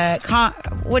the,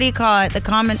 what do you call it? The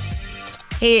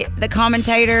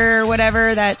commentator or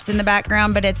whatever that's in the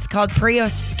background, but it's called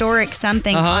Prehistoric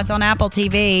something. It's on Apple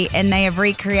TV, and they have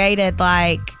recreated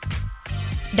like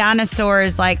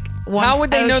dinosaurs, like once. How would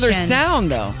they know their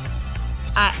sound though?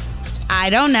 I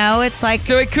don't know. It's like,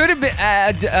 so it could have been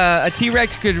a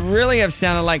T-Rex could really have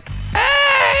sounded like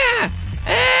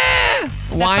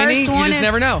whiny. You just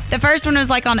never know. The first one was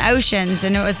like on Oceans,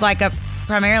 and it was like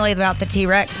primarily about the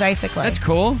T-Rex, basically. That's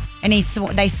cool. And they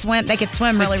could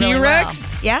swim really, really well.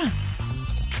 T-Rex? Yeah.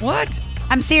 What?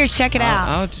 I'm serious. Check it out.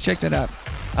 I'll have to check that out.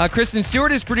 Kristen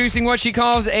Stewart is producing what she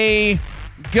calls a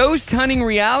ghost hunting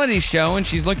reality show, and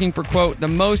she's looking for, quote, the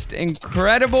most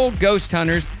incredible ghost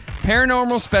hunters,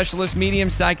 paranormal specialists,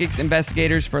 mediums, psychics,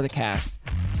 investigators for the cast.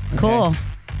 Okay. Cool.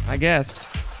 I guess.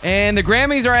 And the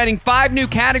Grammys are adding 5 new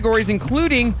categories,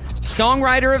 including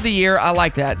Songwriter of the Year. I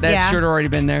like that. That should have already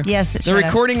been there. Yes, it should The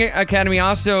have. Recording Academy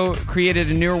also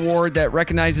created a new award that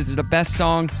recognizes the best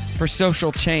song for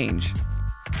social change.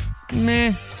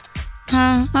 Meh.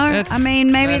 Huh? I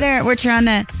mean, maybe we're trying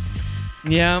to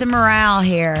some morale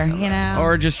here, you know.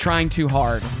 Or just trying too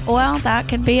hard. Well, that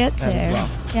could be it too. That as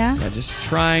well. Yeah, just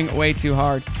trying way too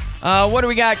hard. What do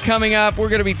we got coming up? We're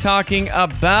going to be talking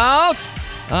about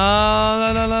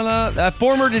a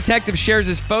former detective shares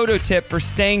his photo tip for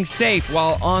staying safe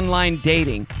while online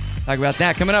dating. Talk about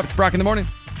that coming up. It's Brock in the Morning.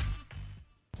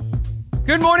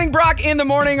 Good morning, Brock in the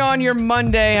Morning on your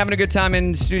Monday. Having a good time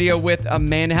in studio with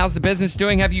Amanda. How's the business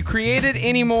doing? Have you created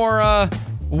any more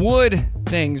wood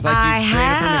things? Like I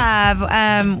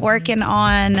have. Working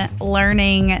on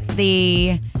learning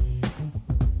the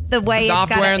way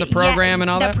software and the program and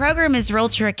all that. The program is real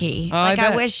tricky.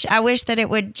 I wish that it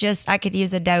would I could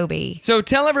use Adobe. So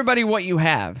tell everybody what you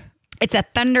have. It's a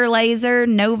Thunder Laser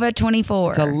Nova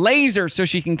 24. It's a laser, so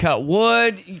she can cut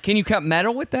wood. Can you cut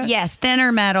metal with that? Yes,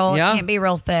 thinner metal. Yeah. It can't be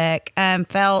real thick.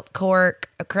 Felt, cork,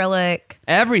 acrylic.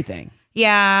 Everything.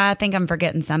 Yeah, I think I'm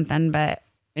forgetting something, but.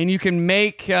 And you can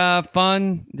make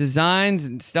fun designs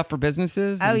and stuff for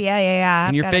businesses. Oh, yeah.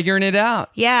 And you're figuring it out.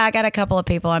 Yeah, I got a couple of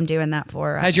people I'm doing that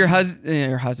for. Has your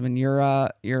husband, I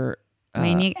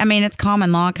mean, it's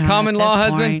common law kind of. Common law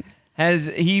husband. Has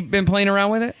he been playing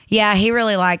around with it? Yeah, he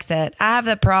really likes it. I have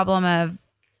the problem of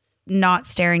not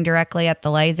staring directly at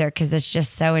the laser because it's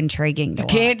just so intriguing to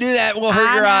watch. Can't do that. We'll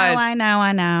hurt your eyes. I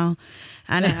know.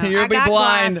 You'll be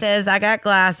blind. I got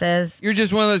glasses. You're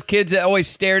just one of those kids that always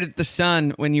stared at the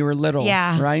sun when you were little.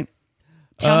 Yeah. Right?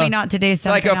 Tell me not to do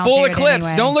something. It's like a full eclipse.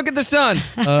 Anyway. Don't look at the sun.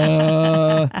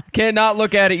 Cannot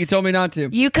look at it. You told me not to.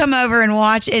 You come over and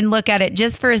watch and look at it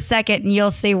just for a second and you'll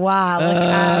see why. Look,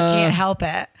 I can't help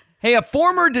it. Hey, a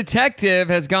former detective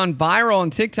has gone viral on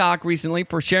TikTok recently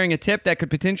for sharing a tip that could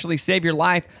potentially save your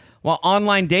life while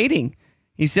online dating.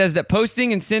 He says that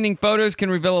posting and sending photos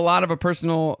can reveal a lot of a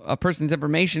person's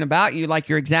information about you, like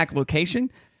your exact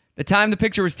location, the time the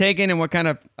picture was taken, and what kind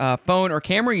of phone or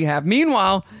camera you have.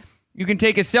 Meanwhile, you can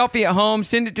take a selfie at home,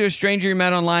 send it to a stranger you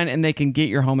met online, and they can get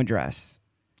your home address.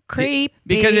 Creepy.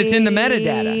 Because it's in the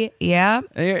metadata. Yeah.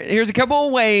 Here's a couple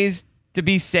of ways to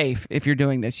be safe if you're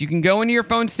doing this. You can go into your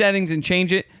phone settings and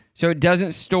change it so it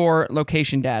doesn't store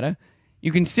location data.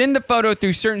 You can send the photo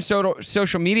through certain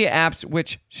social media apps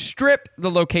which strip the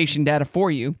location data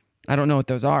for you. I don't know what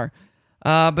those are.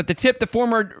 But the tip the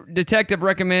former detective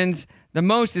recommends the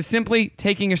most is simply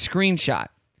taking a screenshot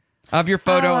of your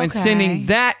photo and sending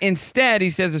that instead. He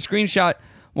says a screenshot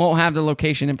won't have the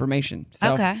location information.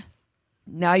 So Okay.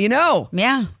 now you know.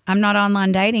 Yeah, I'm not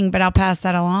online dating, but I'll pass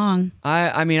that along.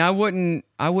 I mean, I wouldn't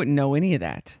know any of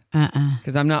that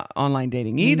because I'm not online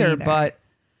dating either. neither. But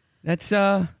that's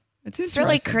It's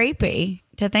really creepy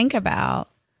to think about.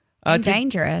 And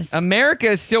dangerous. America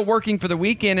is still working for the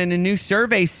weekend. In a new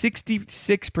survey,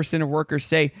 66% of workers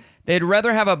say they'd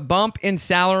rather have a bump in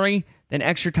salary than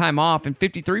extra time off, and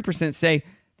 53% say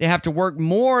they have to work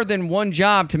more than one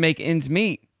job to make ends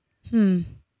meet. I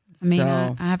mean,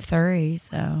 So- I have 3,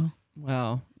 so.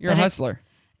 Well, you're But a it's- hustler.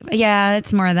 Yeah,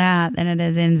 it's more of that than it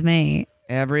is ends meet.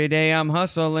 Every day I'm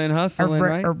hustling,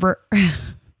 right?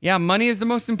 Yeah, money is the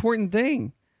most important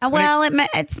thing. Well,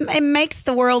 it makes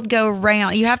the world go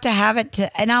round. You have to have it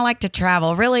to, and I like to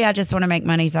travel. Really, I just want to make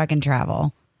money so I can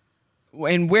travel.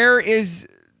 And where is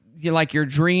your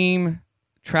dream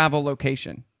travel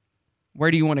location?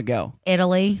 Where do you want to go?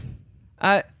 Italy.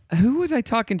 Who was I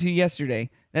talking to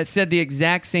yesterday that said the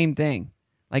exact same thing?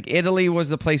 Like Italy was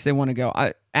the place they want to go.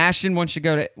 Ashton wants to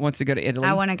go to Italy.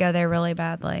 I want to go there really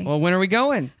badly. Well, when are we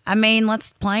going? I mean,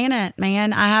 let's plan it,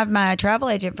 man. I have my travel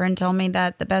agent friend told me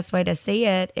that the best way to see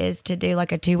it is to do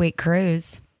like a 2-week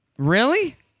cruise.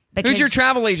 Really? Who's your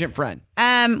travel agent friend?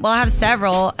 Well, I have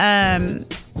several.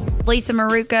 Lisa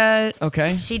Maruka.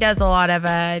 Okay. She does a lot of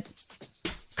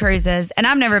cruises, and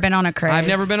I've never been on a cruise. I've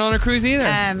never been on a cruise either.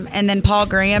 And then Paul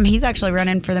Graham, he's actually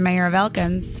running for the mayor of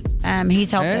Elkins.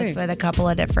 He's helped us with a couple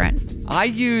of different. I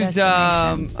use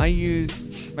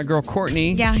my girl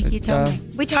Courtney. Yeah, you told me.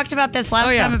 We talked about this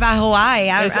last yeah. time about Hawaii.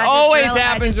 This always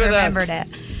happens with us. I just remembered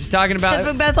it. Just talking about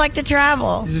Because we both like to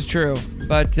travel. This is true.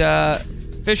 But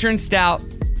Fisher and Stout,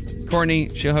 Courtney,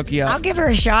 she'll hook you up. I'll give her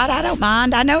a shot. I don't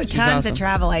mind. I know tons awesome. of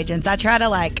travel agents. I try to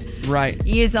right.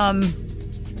 use them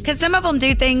because some of them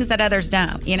do things that others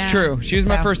don't. You know, It's true. She was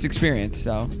my first experience.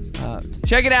 So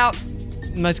check it out.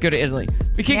 And let's go to Italy.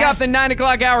 We kick off the 9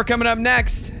 o'clock hour coming up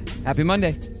next. Happy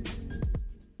Monday.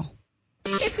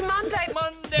 It's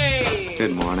Monday.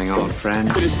 Good morning, old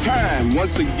friends. It's time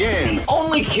once again.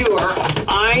 Only cure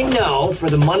I know for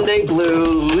the Monday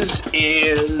blues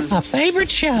is My favorite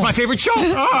show.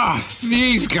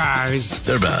 These guys.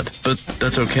 They're bad, but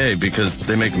that's okay because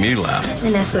they make me laugh.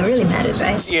 And that's what really matters,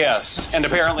 right? yes, and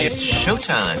apparently It's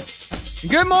showtime.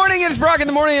 Good morning. It is Brock in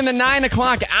the morning in the 9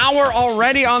 o'clock hour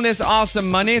already on this awesome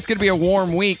Monday. It's going to be a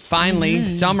warm week, finally.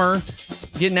 Summer.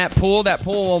 Getting that pool. That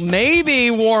pool will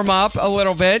maybe warm up a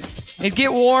little bit. It'd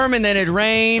get warm and then it'd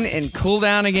rain and cool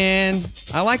down again.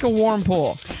 I like a warm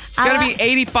pool. It's got to be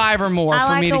 85 or more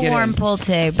for me to get in. I like a warm pool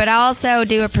too, but I also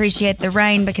do appreciate the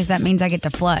rain because that means I get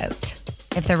to float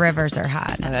if the rivers are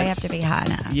high enough. They have to be high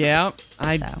enough. Yeah.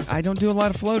 I don't do a lot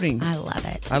of floating. I love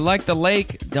it. I like the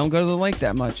lake. Don't go to the lake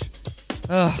that much.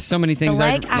 Ugh, so many things The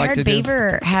lake, I'd like I to heard do.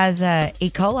 Beaver has E.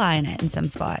 coli in it in some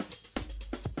spots.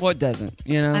 What doesn't,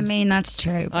 you know? I mean, that's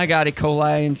true. I got E.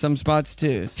 coli in some spots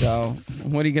too, so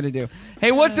what are you going to do?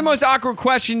 Hey, what's the most awkward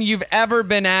question you've ever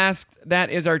been asked? That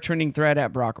is our trending thread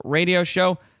at Brock Radio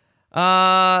Show.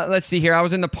 Let's see here. I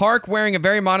was in the park wearing a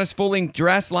very modest full-length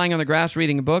dress, lying on the grass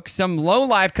reading a book. Some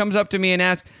lowlife comes up to me and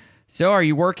asks, "So, are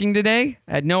you working today?"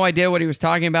 I had no idea what he was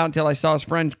talking about until I saw his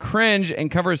friend cringe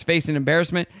and cover his face in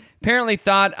embarrassment. Apparently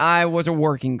thought I was a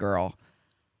working girl.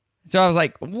 So I was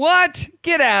like, what?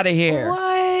 Get out of here.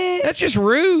 What? That's just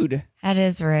rude. That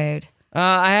is rude.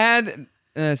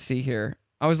 Let's see here.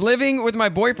 I was living with my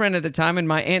boyfriend at the time in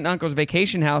my aunt and uncle's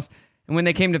vacation house. And when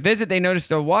they came to visit, they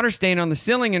noticed a water stain on the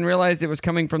ceiling and realized it was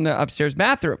coming from the upstairs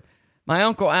bathroom. My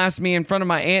uncle asked me in front of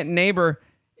my aunt and neighbor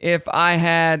if I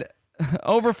had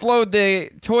overflowed the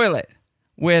toilet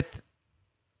with,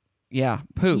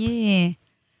 poop. Yeah.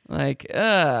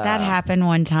 That happened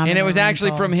one time. And it was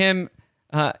actually Uncle. from him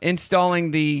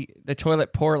installing the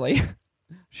toilet poorly,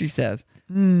 she says.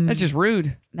 That's just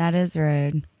rude. That is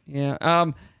rude. Yeah.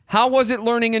 How was it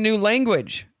learning a new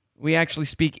language? We actually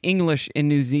speak English in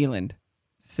New Zealand,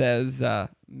 says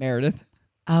Meredith.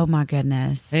 Oh my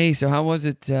goodness. Hey, so how was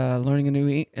it learning a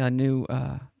new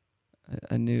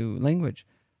language?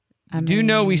 Do you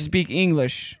know we speak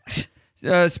English?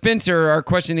 Spencer, our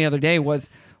question the other day was,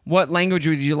 what language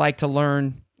would you like to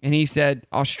learn? And he said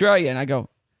Australia. And I go,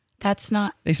 that's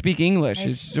not. They speak English.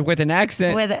 It's with an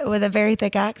accent. With a very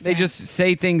thick accent. They just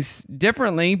say things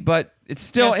differently, but it's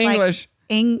still Just like English.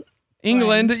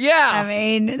 England, yeah. I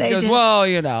mean, He goes, well,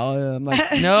 I'm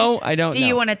like, no, I don't know. Do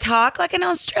you want to talk like an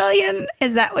Australian?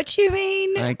 Is that what you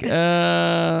mean? Like,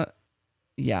 yeah.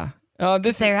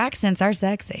 Their accents are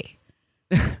sexy.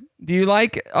 Do you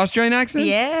like Australian accents?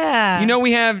 Yeah. You know,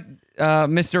 we have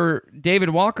Mr. David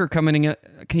Walker coming in.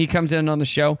 He comes in on the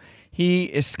show. He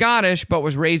is Scottish, but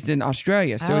was raised in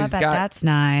Australia. So I he's bet got that's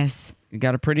nice. You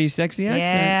got a pretty sexy accent.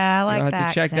 Yeah, I like You'll that.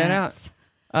 have to check that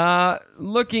out.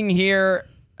 Looking here,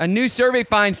 a new survey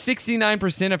finds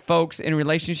 69% of folks in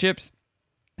relationships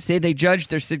say they judge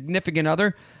their significant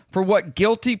other for what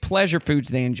guilty pleasure foods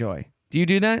they enjoy. Do you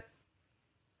do that?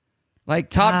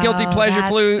 Like top guilty pleasure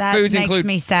foods include. Makes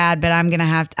me sad, but I'm going to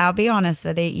have to, I'll be honest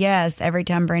with you. Yes, every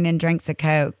time Brandon drinks a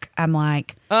Coke, I'm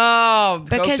like, oh,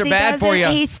 Cokes are bad for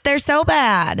you. They're so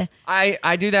bad.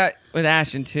 I do that with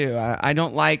Ashton too. I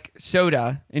don't like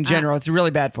soda in general. It's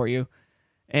really bad for you.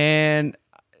 And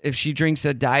if she drinks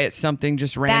a diet something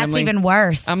just randomly. That's even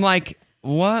worse. I'm like,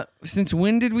 what? Since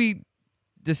when did we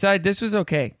decide this was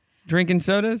okay? Drinking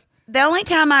sodas? The only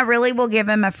time I really will give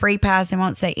him a free pass and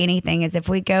won't say anything is if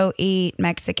we go eat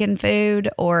Mexican food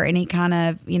or any kind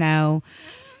of,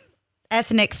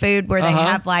 ethnic food where they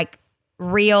have like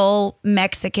real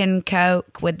Mexican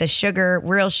Coke with the sugar,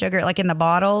 real sugar, like in the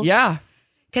bottles. Yeah.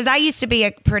 Because I used to be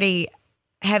a pretty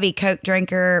heavy Coke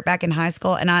drinker back in high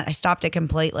school, and I stopped it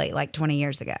completely like 20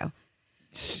 years ago.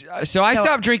 So I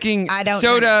stopped drinking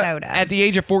soda at the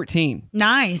age of 14.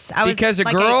 Nice. Because a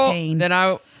girl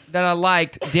that I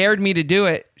liked dared me to do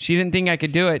it. She didn't think I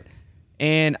could do it.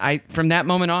 And from that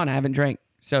moment on, I haven't drank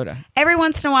soda. Every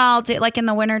once in a while, like in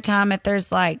the wintertime, if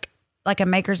there's like a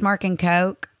Maker's Mark and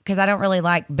Coke, because I don't really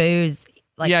like booze,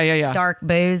 like dark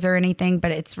booze or anything,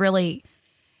 but it's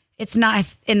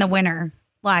nice in the winter,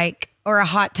 or a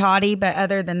hot toddy. But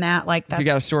other than that, that's... You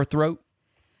got a sore throat?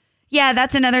 Yeah,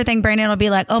 that's another thing. Brandon will be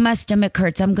like, oh, my stomach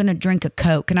hurts. I'm going to drink a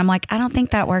Coke. And I'm like, I don't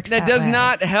think that works that does way.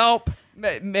 not help.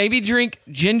 Maybe drink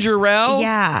ginger ale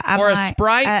or a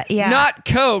Sprite, not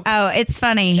Coke. Oh, it's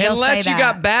funny. Unless you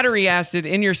got battery acid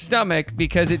in your stomach,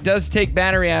 because it does take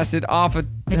battery acid off a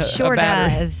battery.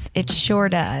 It sure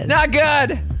does. Not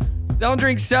good. Don't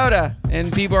drink soda.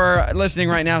 And people are listening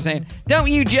right now saying,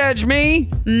 don't you judge me.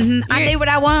 Mm-hmm. I do what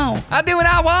I want. I do what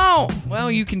I want.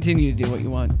 Well, you continue to do what you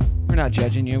want. We're not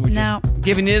judging you. We're just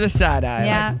giving you the side eye.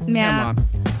 Yeah. Come on.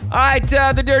 All right,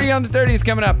 the Dirty on the 30 is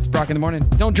coming up. It's Brock in the morning.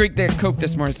 Don't drink the Coke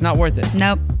this morning. It's not worth it.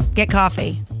 Nope. Get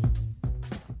coffee.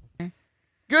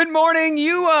 Good morning.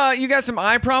 You got some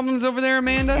eye problems over there,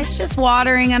 Amanda? It's just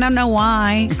watering. I don't know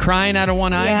why. You're crying out of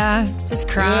one eye? Yeah, just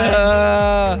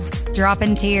crying.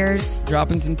 Dropping tears.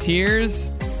 Dropping some tears.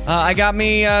 I got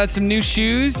me some new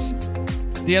shoes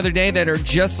the other day that are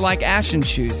just like Ashton's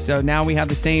shoes. So now we have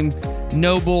the same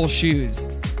No-Bull shoes.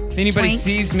 If anybody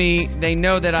sees me, they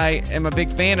know that I am a big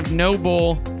fan of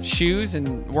No-Bull shoes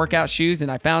and workout shoes.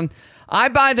 And I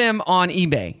buy them on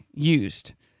eBay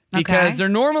used because they're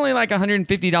normally like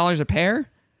 $150 a pair.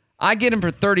 I get them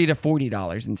for $30 to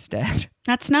 $40 instead.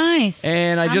 That's nice.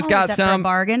 And I just got some for a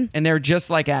bargain. And they're just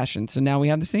like Ashton. So now we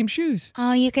have the same shoes.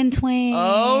 Oh, you can twin.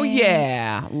 Oh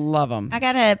yeah, love them. I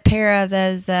got a pair of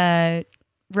those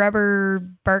rubber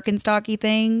Birkenstocky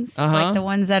things, like the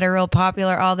ones that are real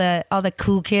popular. All the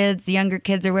cool kids, the younger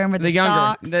kids are wearing with the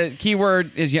socks. The key word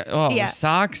is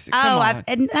socks.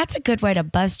 And that's a good way to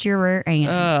bust your rear end.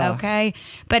 Okay,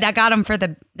 but I got them for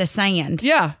the sand.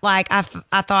 Yeah, like I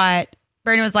thought.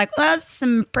 Brandon was like, well, that's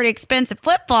some pretty expensive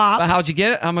flip flops. But how'd you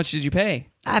get it? How much did you pay?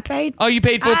 I paid. Oh, you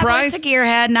paid full price? I went to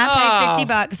Gearhead and I paid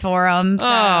 $50 for them. So.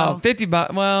 Oh,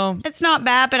 $50. Well, it's not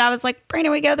bad, but I was like,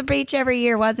 Brandon, we go to the beach every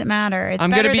year. Why does it matter? It's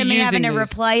better than me having to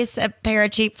replace a pair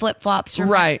of cheap flip flops from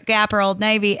Gap or Old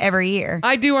Navy every year.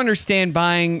 I do understand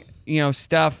buying,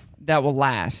 stuff that will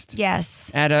last. Yes.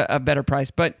 At a better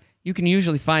price, but you can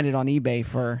usually find it on eBay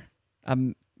for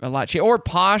a lot cheaper. Or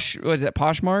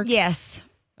Poshmark? Yes.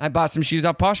 I bought some shoes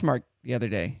off Poshmark the other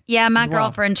day. Yeah, my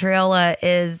girlfriend Triola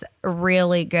is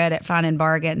really good at finding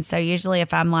bargains. So usually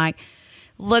if I'm like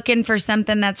looking for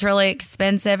something that's really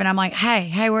expensive and I'm like,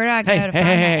 hey, where do I go to find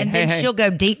that? And then she'll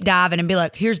go deep diving and be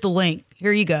like, here's the link.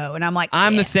 Here you go. And I'm like,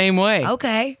 I'm the same way.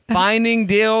 Okay. Finding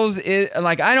deals is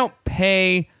like, I don't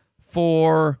pay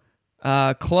for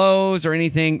clothes or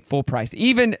anything full price.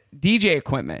 Even DJ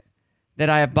equipment that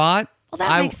I have bought. Well,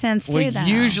 that makes sense too, though.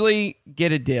 Usually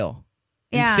get a deal.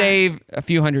 And save a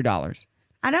few $100s.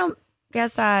 I don't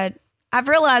guess I've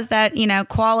realized that,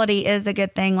 quality is a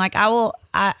good thing. Like I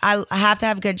have to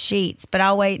have good sheets, but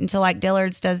I'll wait until like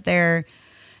Dillard's does their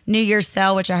New Year's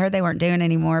sale, which I heard they weren't doing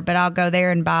anymore, but I'll go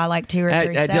there and buy like 2 or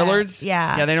 3 sets. At Dillard's?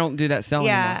 Yeah. Yeah, they don't do that sale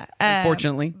anymore,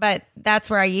 unfortunately. But that's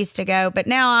where I used to go. But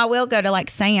now I will go to like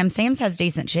Sam's. Sam's has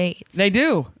decent sheets. They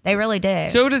do. They really do.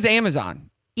 So does Amazon.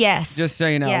 Yes. Just so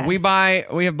you know, yes. we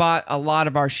have bought a lot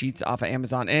of our sheets off of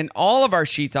Amazon and all of our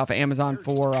sheets off of Amazon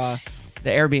for the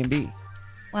Airbnb.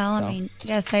 Well, I mean, you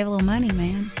gotta save a little money,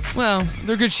 man. Well,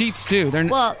 they're good sheets too. They're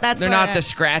not the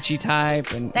scratchy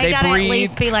type, and they gotta breathe. At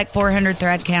least be like 400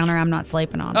 thread counter. I'm not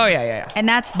sleeping on. Oh yeah. And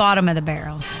that's bottom of the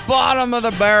barrel. Bottom of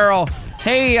the barrel.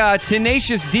 Hey,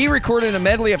 Tenacious D recorded a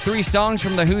medley of 3 songs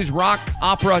from The Who's rock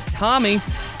opera Tommy.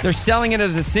 They're selling it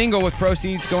as a single with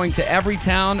proceeds going to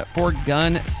Everytown for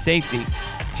gun safety.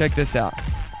 Check this out.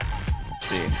 Let's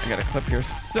see. I got a clip here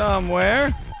somewhere.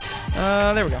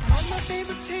 There we go. On my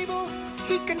favorite table,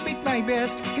 he can beat my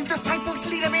best. His disciples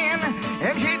lead him in,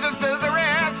 and he just does the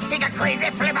rest. He got crazy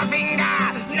flip a finger,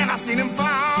 never seen him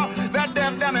fall. That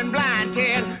deaf, dumb, and blind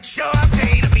kid, show up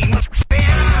day to be my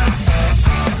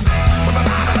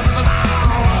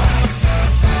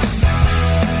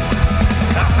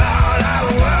I thought I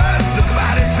was the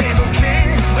body table king,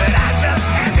 but I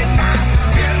just handed my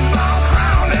pinball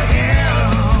crown to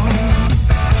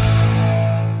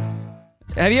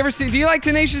him. Have you ever seen, do you like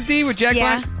Tenacious D with Jack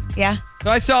Black? Yeah. So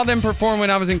I saw them perform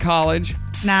when I was in college.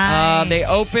 Nice. They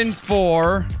opened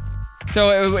for,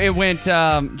 so it went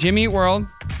Jimmy Eat World,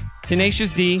 Tenacious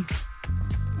D,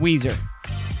 Weezer.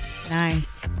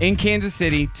 Nice. In Kansas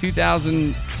City,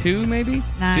 2002 maybe?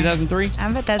 Nice. 2003?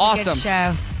 I bet that's awesome. a good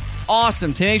show.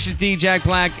 Awesome. Tenacious D, Jack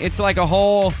Black. It's like a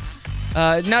whole,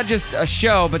 not just a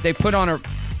show, but they put on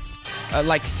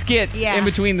like skits in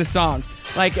between the songs.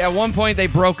 Like at one point they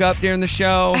broke up during the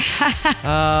show,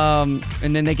 and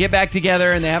then they get back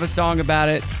together and they have a song about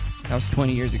it. That was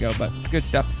 20 years ago, but good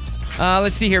stuff.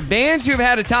 Let's see here. Bands who have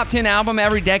had a top 10 album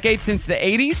every decade since the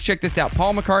 80s. Check this out.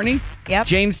 Paul McCartney,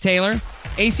 James Taylor,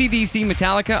 AC/DC,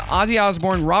 Metallica, Ozzy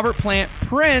Osbourne, Robert Plant,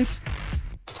 Prince,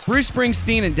 Bruce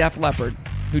Springsteen, and Def Leppard,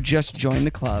 who just joined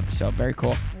the club. So very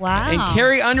cool. Wow. And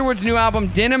Carrie Underwood's new album,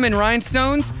 Denim and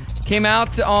Rhinestones, came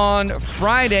out on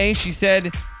Friday. She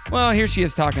said, well, here she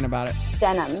is talking about it.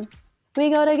 Denim. We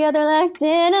go together like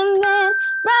denim and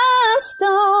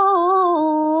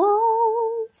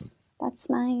rhinestones. That's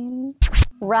mine.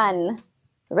 Run.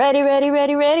 Ready, ready,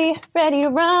 ready, ready, ready to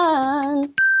run.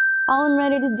 All I'm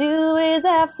ready to do is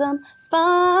have some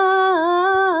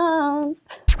fun.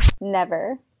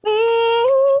 Never. We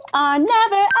are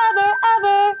never, ever,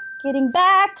 ever getting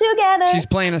back together. She's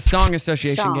playing a song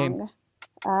association game.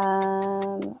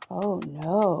 Oh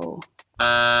no.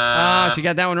 She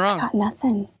got that one wrong. Got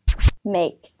nothing.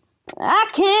 Make. I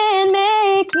can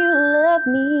make you love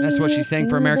me. That's what she sang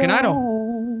for American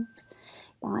Idol.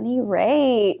 Bonnie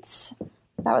Raitt.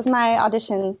 That was my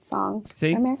audition song.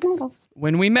 See? For American Idol.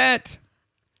 When We Met.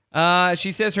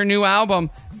 She says her new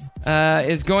album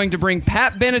is going to bring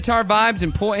Pat Benatar vibes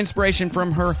and pull inspiration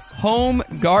from her home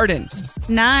garden.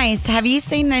 Nice. Have you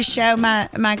seen this show?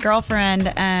 My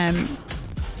girlfriend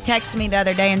texted me the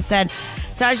other day and said,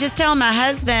 so I was just telling my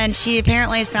husband, she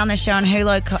apparently has found this show on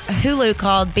Hulu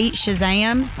called Beat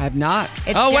Shazam. I have not.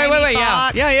 It's wait. Jamie Yeah.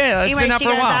 Foxx. That's Anyway, been out she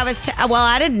for a goes, while. well,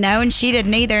 I didn't know, and she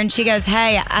didn't either. And she goes,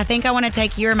 hey, I think I want to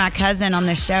take you or my cousin on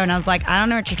this show. And I was like, I don't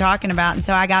know what you're talking about. And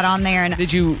so I got on there. And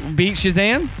Did you beat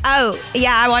Shazam? Oh,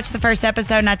 yeah. I watched the first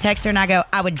episode, and I texted her, and I go,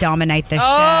 I would dominate this show. Oh,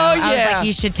 I was yeah. like,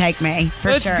 you should take me,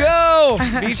 for Let's sure. go.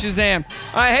 Beat Shazam.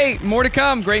 All right, hey, more to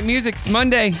come. Great music. It's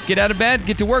Monday. Get out of bed.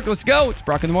 Get to work. Let's go. It's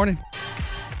Brock in the Morning.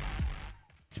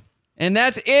 And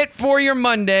that's it for your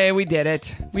Monday. We did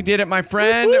it. We did it, my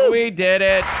friend. Woo-hoo. We did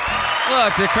it.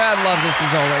 Look, the crowd loves us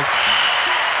as always.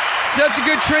 Such a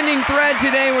good trending thread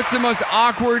today. What's the most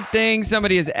awkward thing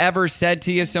somebody has ever said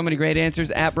to you? So many great answers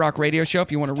at Brock Radio Show.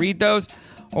 If you want to read those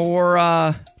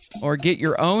or get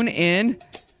your own in.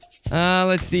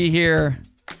 Let's see here.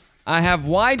 I have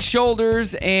wide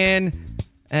shoulders and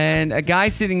a guy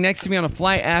sitting next to me on a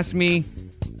flight asked me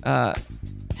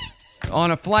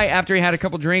on a flight after he had a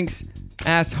couple drinks,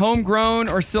 asked homegrown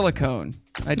or silicone.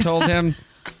 I told him,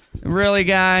 really,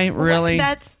 guy? Really?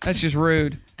 That's just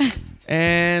rude.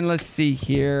 And let's see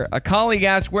here. A colleague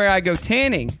asked where I go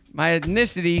tanning. My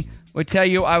ethnicity would tell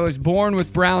you I was born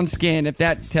with brown skin, if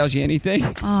that tells you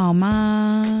anything. Oh,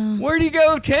 my. Where do you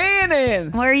go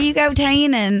tanning? Where you go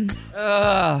tanning?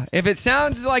 If it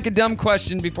sounds like a dumb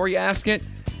question before you ask it,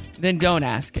 then don't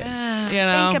ask it.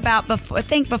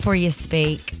 Think before you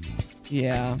speak.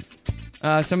 Yeah.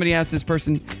 Somebody asked this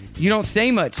person, you don't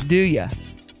say much, do you?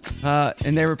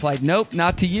 And they replied, nope,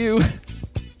 not to you.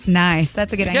 Nice.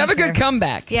 That's a good answer. Have a good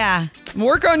comeback. Yeah.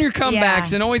 Work on your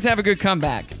comebacks and always have a good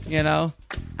comeback, you know?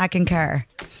 I concur.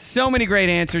 So many great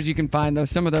answers you can find, though.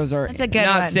 Some of those are That's a good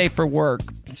not one. safe for work,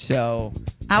 so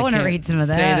I want to can't read some of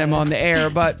those. say them on the air,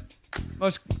 but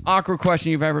most awkward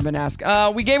question you've ever been asked.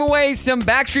 We gave away some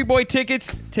Backstreet Boy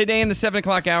tickets today in the 7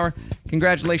 o'clock hour.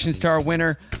 Congratulations to our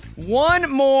winner. One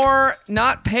more,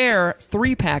 not pair,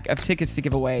 3-pack of tickets to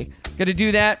give away. Got to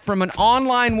do that from an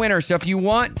online winner. So if you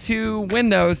want to win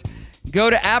those, go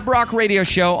to @Brock Radio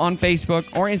Show on Facebook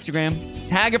or Instagram.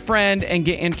 Tag a friend and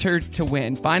get entered to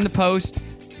win. Find the post,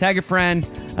 tag a friend.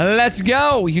 Let's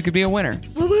go. You could be a winner.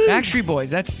 Woo-woo. Backstreet Boys.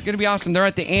 That's going to be awesome. They're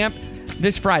at the Amp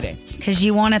this Friday. Because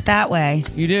you want it that way.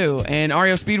 You do. And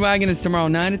REO Speedwagon is tomorrow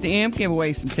night at the Amp. Give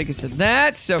away some tickets to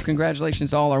that. So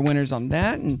congratulations to all our winners on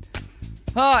that.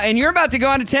 And you're about to go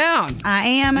out of town. I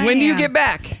am. When do you get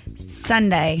back?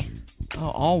 Sunday. Oh,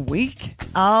 all week?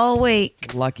 All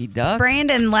week. Lucky duck.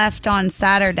 Brandon left on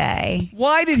Saturday.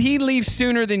 Why did he leave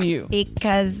sooner than you?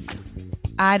 Because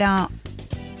I don't.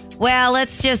 Well,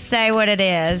 let's just say what it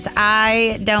is.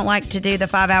 I don't like to do the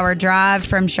 5-hour drive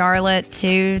from Charlotte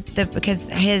because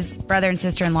his brother and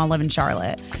sister-in-law live in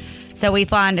Charlotte. So we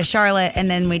fly into Charlotte and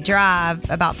then we drive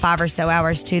about 5 or so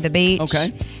hours to the beach.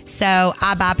 Okay. So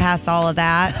I bypass all of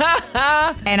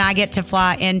that. And I get to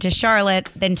fly into Charlotte,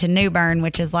 then to New Bern,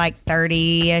 which is like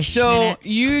 30-ish minutes. So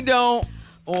you don't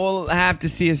have to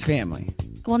see his family.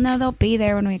 Well, no, they'll be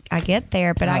there when I get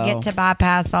there, but I get to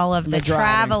bypass all of the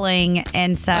traveling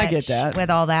and such. I get that.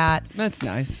 With all that. That's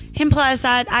nice. And plus,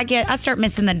 I start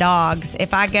missing the dogs.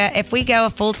 If we go a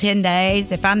full 10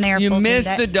 days, if I'm there, you full 10 miss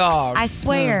days, the dogs. I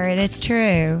swear it's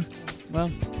true.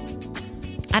 Well,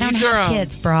 I don't have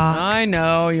kids, Brock. I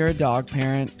know you're a dog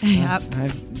parent. Yep.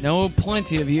 I know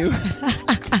plenty of you.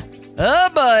 Oh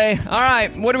boy! All right,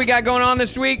 what do we got going on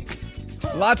this week?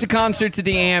 Lots of concerts at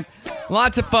the Amp.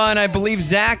 Lots of fun. I believe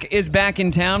Zach is back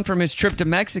in town from his trip to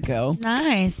Mexico.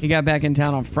 Nice. He got back in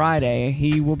town on Friday.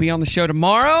 He will be on the show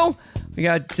tomorrow. We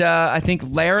got, I think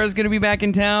Lara's going to be back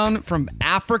in town from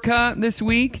Africa this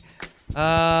week.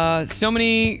 So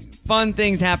many fun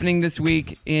things happening this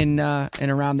week in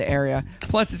and around the area.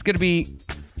 Plus, it's going to be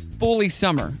fully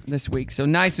summer this week, so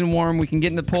nice and warm. We can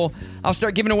get in the pool. I'll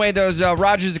start giving away those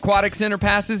Rogers Aquatic Center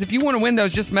passes. If you want to win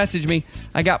those, just message me.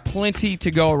 I got plenty to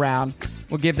go around.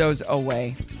 We'll give those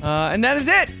away. And that is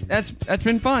it. That's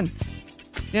been fun.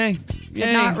 Yay.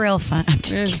 But not real fun. I'm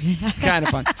just kidding. Kind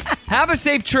of fun. Have a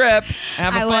safe trip.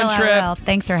 Have a fun trip. I will.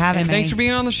 Thanks for having me. Thanks for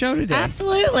being on the show today.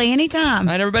 Absolutely. Anytime.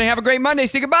 All right, everybody, have a great Monday.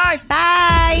 Say goodbye.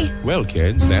 Bye. Well,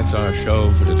 kids, that's our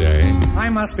show for today. I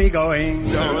must be going.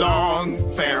 So long,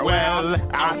 farewell,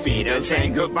 auf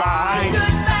Wiedersehen, goodbye.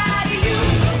 Goodbye to you.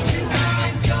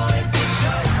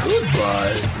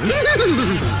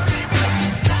 Goodbye.